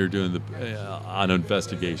did when we were doing on an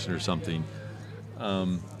investigation or something.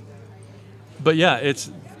 But yeah,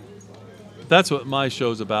 that's what my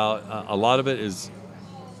show's about. A lot of it is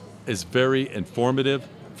very informative,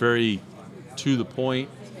 very to the point,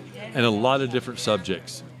 and a lot of different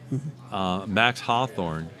subjects. Max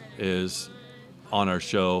Hawthorne is on our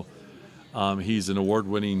show. He's an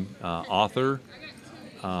award-winning author.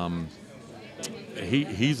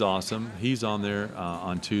 He's awesome. He's on there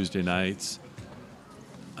on Tuesday nights.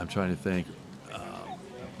 I'm trying to think.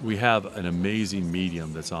 We have an amazing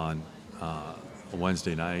medium that's on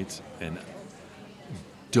Wednesday nights, and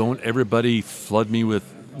don't everybody flood me with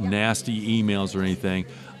nasty emails or anything.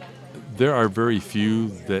 There are very few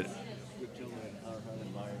that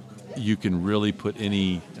you can really put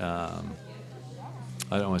any, I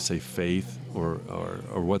don't want to say faith or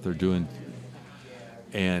what they're doing.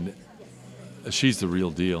 And she's the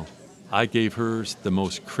real deal. I gave her the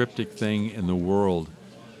most cryptic thing in the world.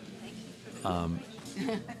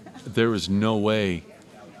 There was no way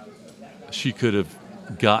she could have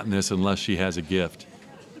gotten this unless she has a gift.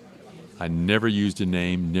 I never used a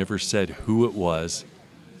name, never said who it was,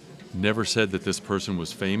 never said that this person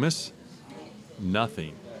was famous,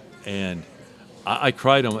 nothing. And I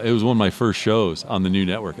cried. It was one of my first shows on the new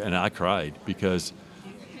network, and I cried because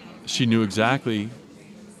she knew exactly.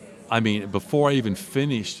 I mean, before I even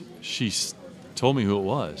finished, she told me who it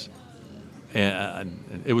was.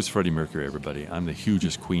 And it was Freddie Mercury, everybody. I'm the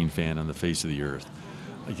hugest Queen fan on the face of the earth.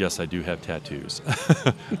 Yes, I do have tattoos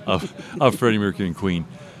of Freddie Mercury and Queen.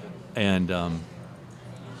 And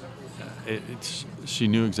she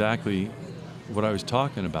knew exactly what I was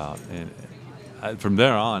talking about. And from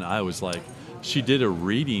there on, I was like, she did a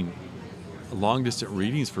reading, long-distance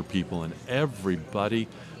readings for people, and everybody,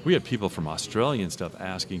 we had people from Australia and stuff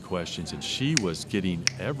asking questions, and she was getting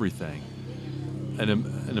everything.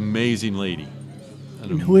 An amazing lady.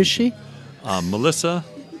 And who is she? Melissa.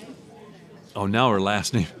 Oh, now her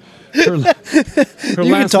last name. You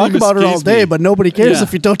can talk about her all day, but nobody cares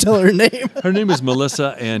if you don't tell her name. Her name is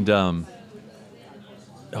Melissa, and I'm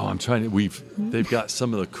trying to. They've got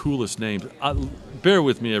some of the coolest names. Bear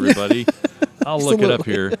with me, everybody. I'll look it up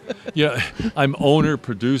here. Yeah, I'm owner,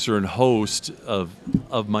 producer, and host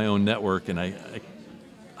of my own network, and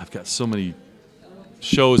I've got so many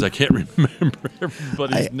shows I can't remember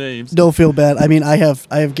everybody's names. Don't feel bad. I mean, I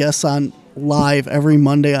have guests on live every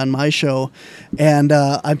Monday on my show, and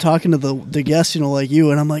I'm talking to the guests, like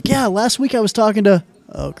you, and I'm like, yeah, last week I was talking to,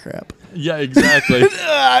 oh crap. Yeah, exactly.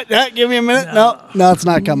 Give me a minute. No, it's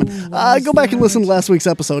not coming. Go back and listen to last week's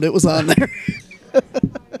episode. It was on there.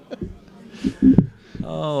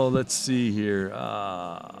 Oh, let's see here.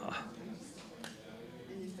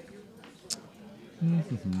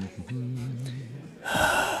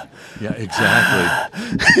 Yeah, exactly.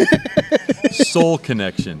 Soul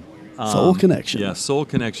Connection. Soul Connection. Yeah, Soul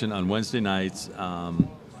Connection on Wednesday nights from,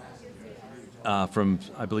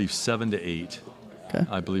 I believe, 7 to 8. Okay.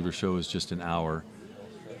 I believe her show is just an hour.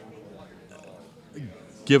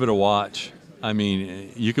 Give it a watch. I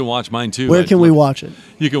mean, you can watch mine too. Where can we watch it?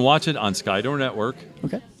 You can watch it on Skydor Network.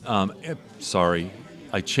 Okay. Sorry,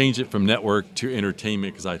 I changed it from network to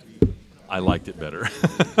entertainment because I liked it better.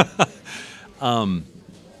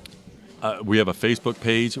 We have a Facebook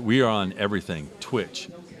page. We are on everything: Twitch,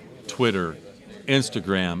 Twitter,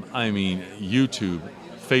 Instagram. I mean, YouTube,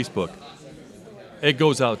 Facebook. It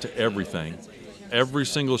goes out to everything. Every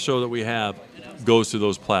single show that we have goes to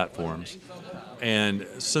those platforms. And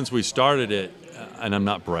since we started it, and I'm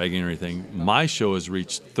not bragging or anything, my show has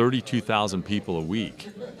reached 32,000 people a week.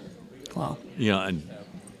 Wow. And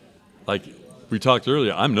like we talked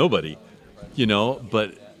earlier, I'm nobody,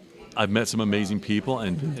 but I've met some amazing people,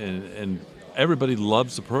 and everybody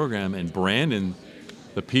loves the program. And Brandon,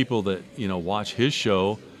 the people that, watch his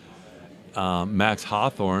show, Max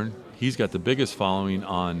Hawthorne, he's got the biggest following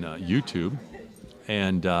on YouTube.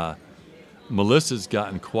 And Melissa's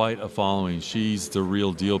gotten quite a following. She's the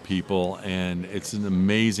real deal, people, and it's an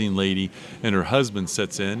amazing lady. And her husband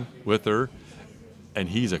sits in with her, and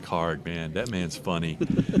he's a card, man. That man's funny.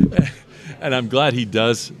 And I'm glad he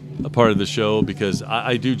does a part of the show because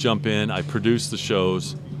I do jump in. I produce the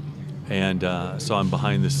shows, and so I'm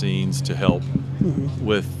behind the scenes to help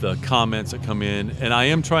with the comments that come in. And I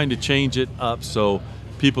am trying to change it up so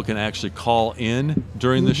people can actually call in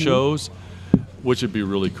during the shows, which would be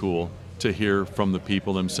really cool to hear from the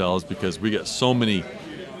people themselves, because we get so many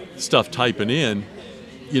stuff typing in.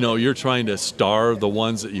 You're trying to star the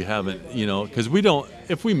ones that you haven't, because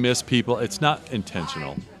if we miss people, it's not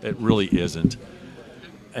intentional. It really isn't.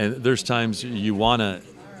 And there's times you want to,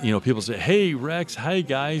 people say, hey, Rex, hey,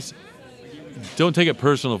 guys. Don't take it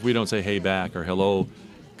personal if we don't say hey back or hello,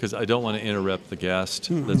 because I don't want to interrupt the guest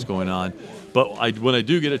that's going on. But when I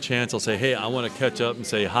do get a chance, I'll say, hey, I want to catch up and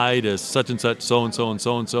say hi to such and such, so-and-so and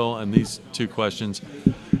so-and-so, and these two questions.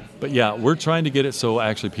 But, yeah, we're trying to get it so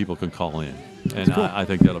actually people can call in. And cool. I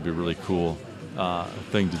think that'll be a really cool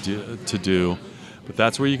thing to do. But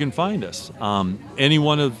that's where you can find us. Any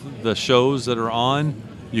one of the shows that are on,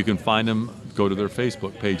 you can find them, go to their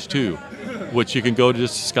Facebook page too, which you can go to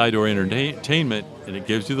just Skydor Entertainment, and it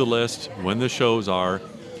gives you the list when the shows are.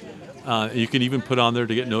 You can even put on there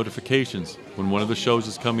to get notifications. When one of the shows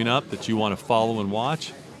is coming up that you want to follow and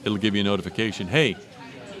watch, it'll give you a notification. Hey,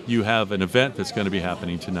 you have an event that's going to be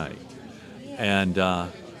happening tonight. And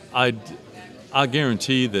I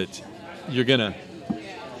guarantee that you're going to...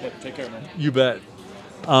 Take care, man. You bet.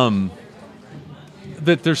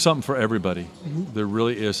 That there's something for everybody. There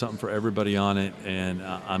really is something for everybody on it. And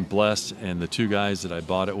I'm blessed. And the two guys that I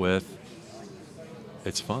bought it with,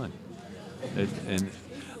 it's fun. And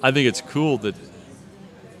I think it's cool that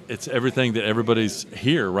it's everything that everybody's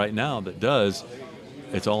here right now that does.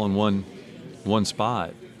 It's all in one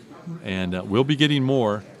spot. And we'll be getting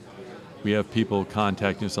more. We have people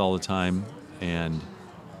contacting us all the time, and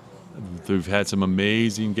we've had some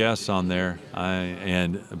amazing guests on there.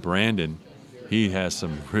 And Brandon, he has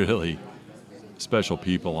some really special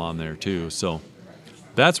people on there too. So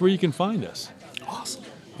that's where you can find us. Awesome.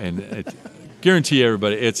 And guarantee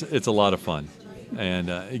everybody, it's a lot of fun.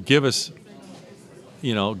 And give us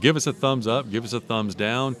a thumbs up, give us a thumbs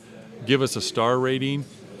down, give us a star rating,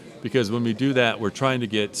 because when we do that, we're trying to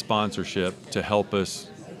get sponsorship to help us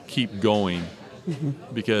keep going,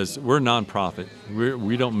 because we're a nonprofit.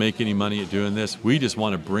 We don't make any money at doing this. We just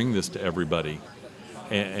want to bring this to everybody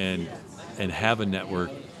and have a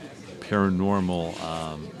network, paranormal,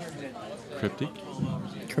 cryptid.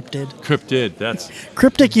 That's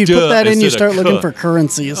cryptic. You put that in, you start looking for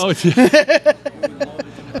currencies. Oh, yeah.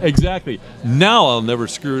 Exactly. Now I'll never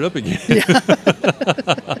screw it up again.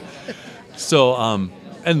 Yeah. So,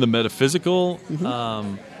 and the metaphysical,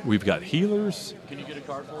 we've got healers. Can you get a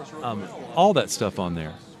card for us real quick? All that stuff on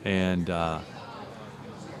there. And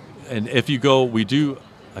if you go,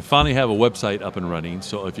 I finally have a website up and running.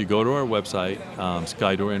 So if you go to our website,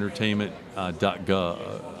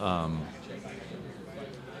 skydorentertainment.gov,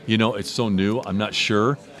 it's so new, I'm not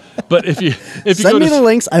sure. But if you send me the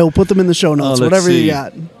links, I will put them in the show notes. Whatever you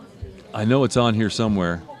got. I know it's on here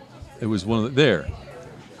somewhere. It was one of the, there.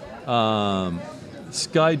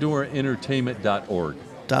 skydoorentertainment.org.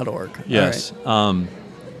 .org. Yes. All right.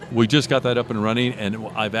 We just got that up and running, and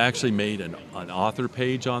I've actually made an author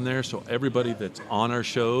page on there, so everybody that's on our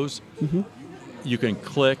shows, you can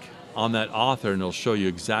click on that author, and it'll show you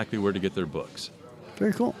exactly where to get their books.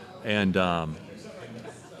 Very cool. And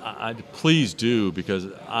I please do, because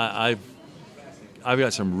I've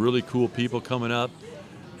got some really cool people coming up,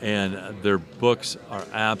 and their books are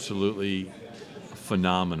absolutely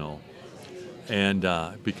phenomenal. And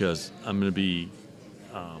because I'm going to be,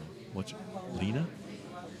 Lena?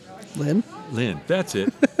 Lynn, that's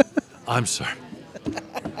it. I'm sorry.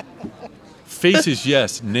 Faces,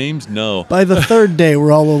 yes. Names, no. by the third day,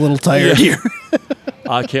 we're all a little tired here.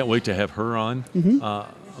 I can't wait to have her on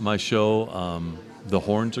my show. The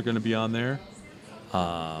Horns are going to be on there.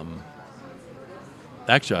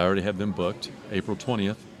 Actually, I already have them booked. April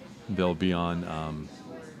 20th, they'll be on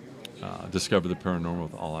Discover the Paranormal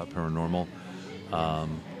with All Out Paranormal.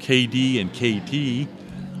 KD and KT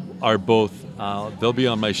are both, they'll be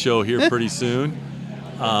on my show here pretty soon.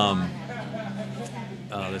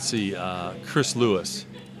 Let's see, Chris Lewis.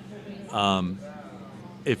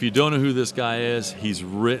 If you don't know who this guy is, he's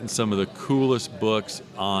written some of the coolest books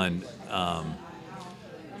on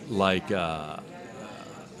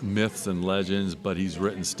myths and legends, but he's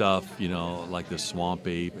written stuff, like the Swamp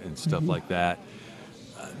Ape and stuff like that.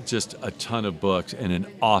 Just a ton of books, and an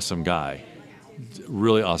awesome guy.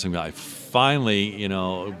 Really awesome guy. Finally,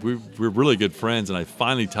 we're really good friends, and I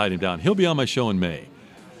finally tied him down. He'll be on my show in May,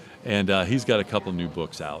 and he's got a couple new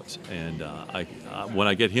books out. And when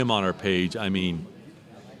I get him on our page, I mean,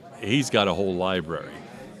 he's got a whole library.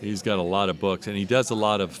 He's got a lot of books, and he does a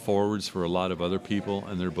lot of forwards for a lot of other people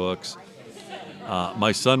and their books.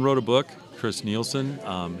 My son wrote a book, Rex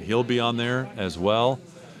Nielson. He'll be on there as well.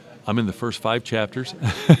 I'm in the first 5 chapters.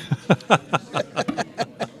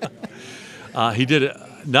 He did it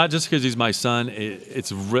not just because he's my son.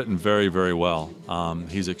 It's written very, very well.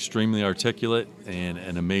 He's extremely articulate and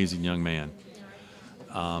an amazing young man.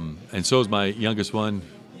 And so is my youngest one.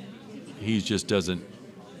 He just doesn't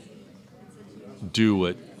do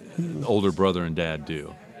what older brother and dad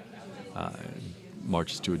do.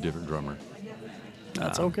 Marches to a different drummer.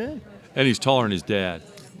 That's okay. And he's taller than his dad.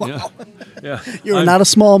 Wow. Yeah. You're not a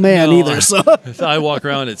small man either. So I walk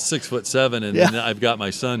around at 6'7", and then I've got my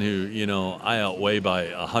son who, I outweigh by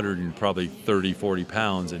 100 and probably 30, 40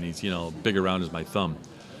 pounds, and he's, big around as my thumb,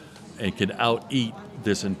 and can out-eat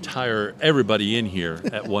everybody in here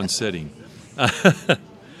at one sitting.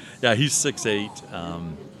 Yeah, he's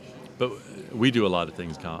 6'8", but we do a lot of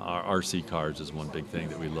things. Our RC cars is one big thing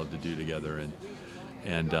that we love to do together,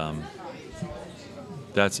 and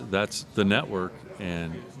that's the network.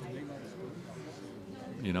 And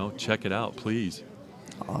check it out, please.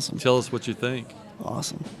 Awesome. Tell us what you think.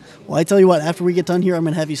 Awesome. Well, I tell you what, after we get done here, I'm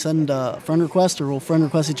going to have you send a friend request, or we'll friend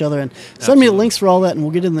request each other, and send me the links for all that, and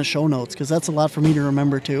we'll get it in the show notes, because that's a lot for me to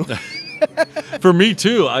remember, too. For me,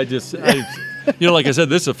 too. Like I said,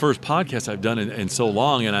 this is the first podcast I've done in so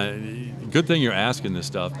long, and good thing you're asking this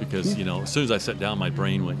stuff, because, as soon as I sat down, my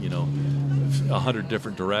brain went, 100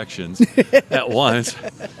 different directions at once.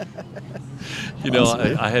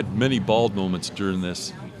 I had many bald moments during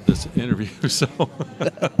this interview, so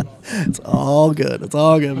it's all good. It's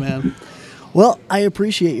all good, man. Well, I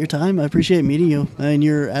appreciate your time. I appreciate meeting you, and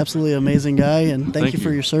you're absolutely an amazing guy. And thank you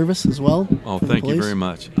for your service as well. Oh, thank you very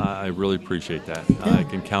much. I really appreciate that. Yeah. I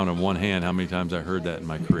can count on one hand how many times I heard that in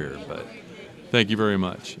my career. But thank you very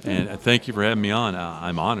much, and thank you for having me on.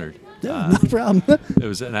 I'm honored. Yeah, no problem. It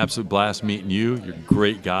was an absolute blast meeting you. You're a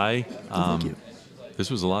great guy. Thank you. This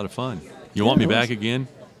was a lot of fun. You want me back again?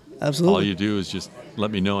 Absolutely. All you do is just let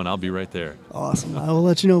me know, and I'll be right there. Awesome. I will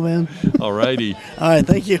let you know, man. All righty. All right.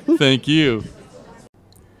 Thank you. Thank you.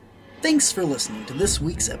 Thanks for listening to this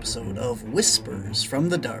week's episode of Whispers from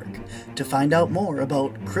the Dark. To find out more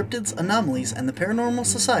about cryptids, anomalies, and the Paranormal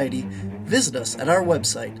Society, visit us at our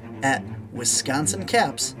website at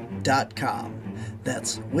wisconsincaps.com.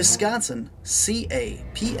 That's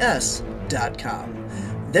wisconsincaps.com.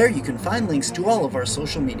 There you can find links to all of our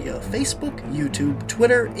social media: Facebook, YouTube,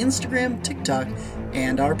 Twitter, Instagram, TikTok,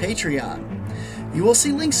 and our Patreon. You will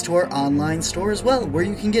see links to our online store as well, where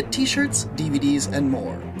you can get t-shirts, DVDs, and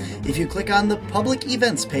more. If you click on the public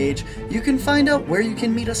events page, you can find out where you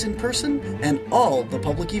can meet us in person and all the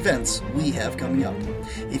public events we have coming up.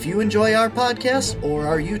 If you enjoy our podcast or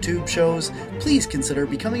our YouTube shows, please consider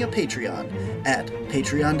becoming a Patreon at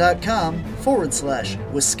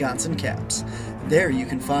patreon.com/WisconsinCaps. There you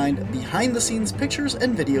can find behind-the-scenes pictures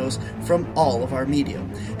and videos from all of our media,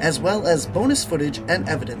 as well as bonus footage and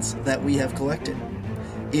evidence that we have collected.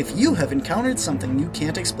 If you have encountered something you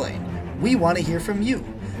can't explain, we want to hear from you.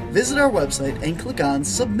 Visit our website and click on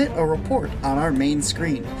Submit a Report on our main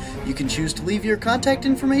screen. You can choose to leave your contact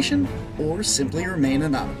information or simply remain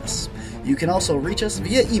anonymous. You can also reach us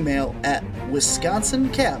via email at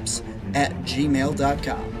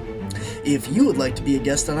wisconsincaps@gmail.com. If you would like to be a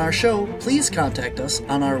guest on our show, please contact us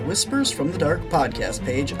on our Whispers from the Dark podcast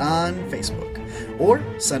page on Facebook, or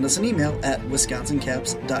send us an email at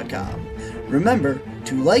wisconsincaps.com. Remember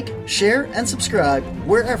to like, share, and subscribe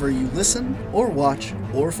wherever you listen or watch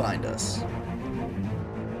or find us.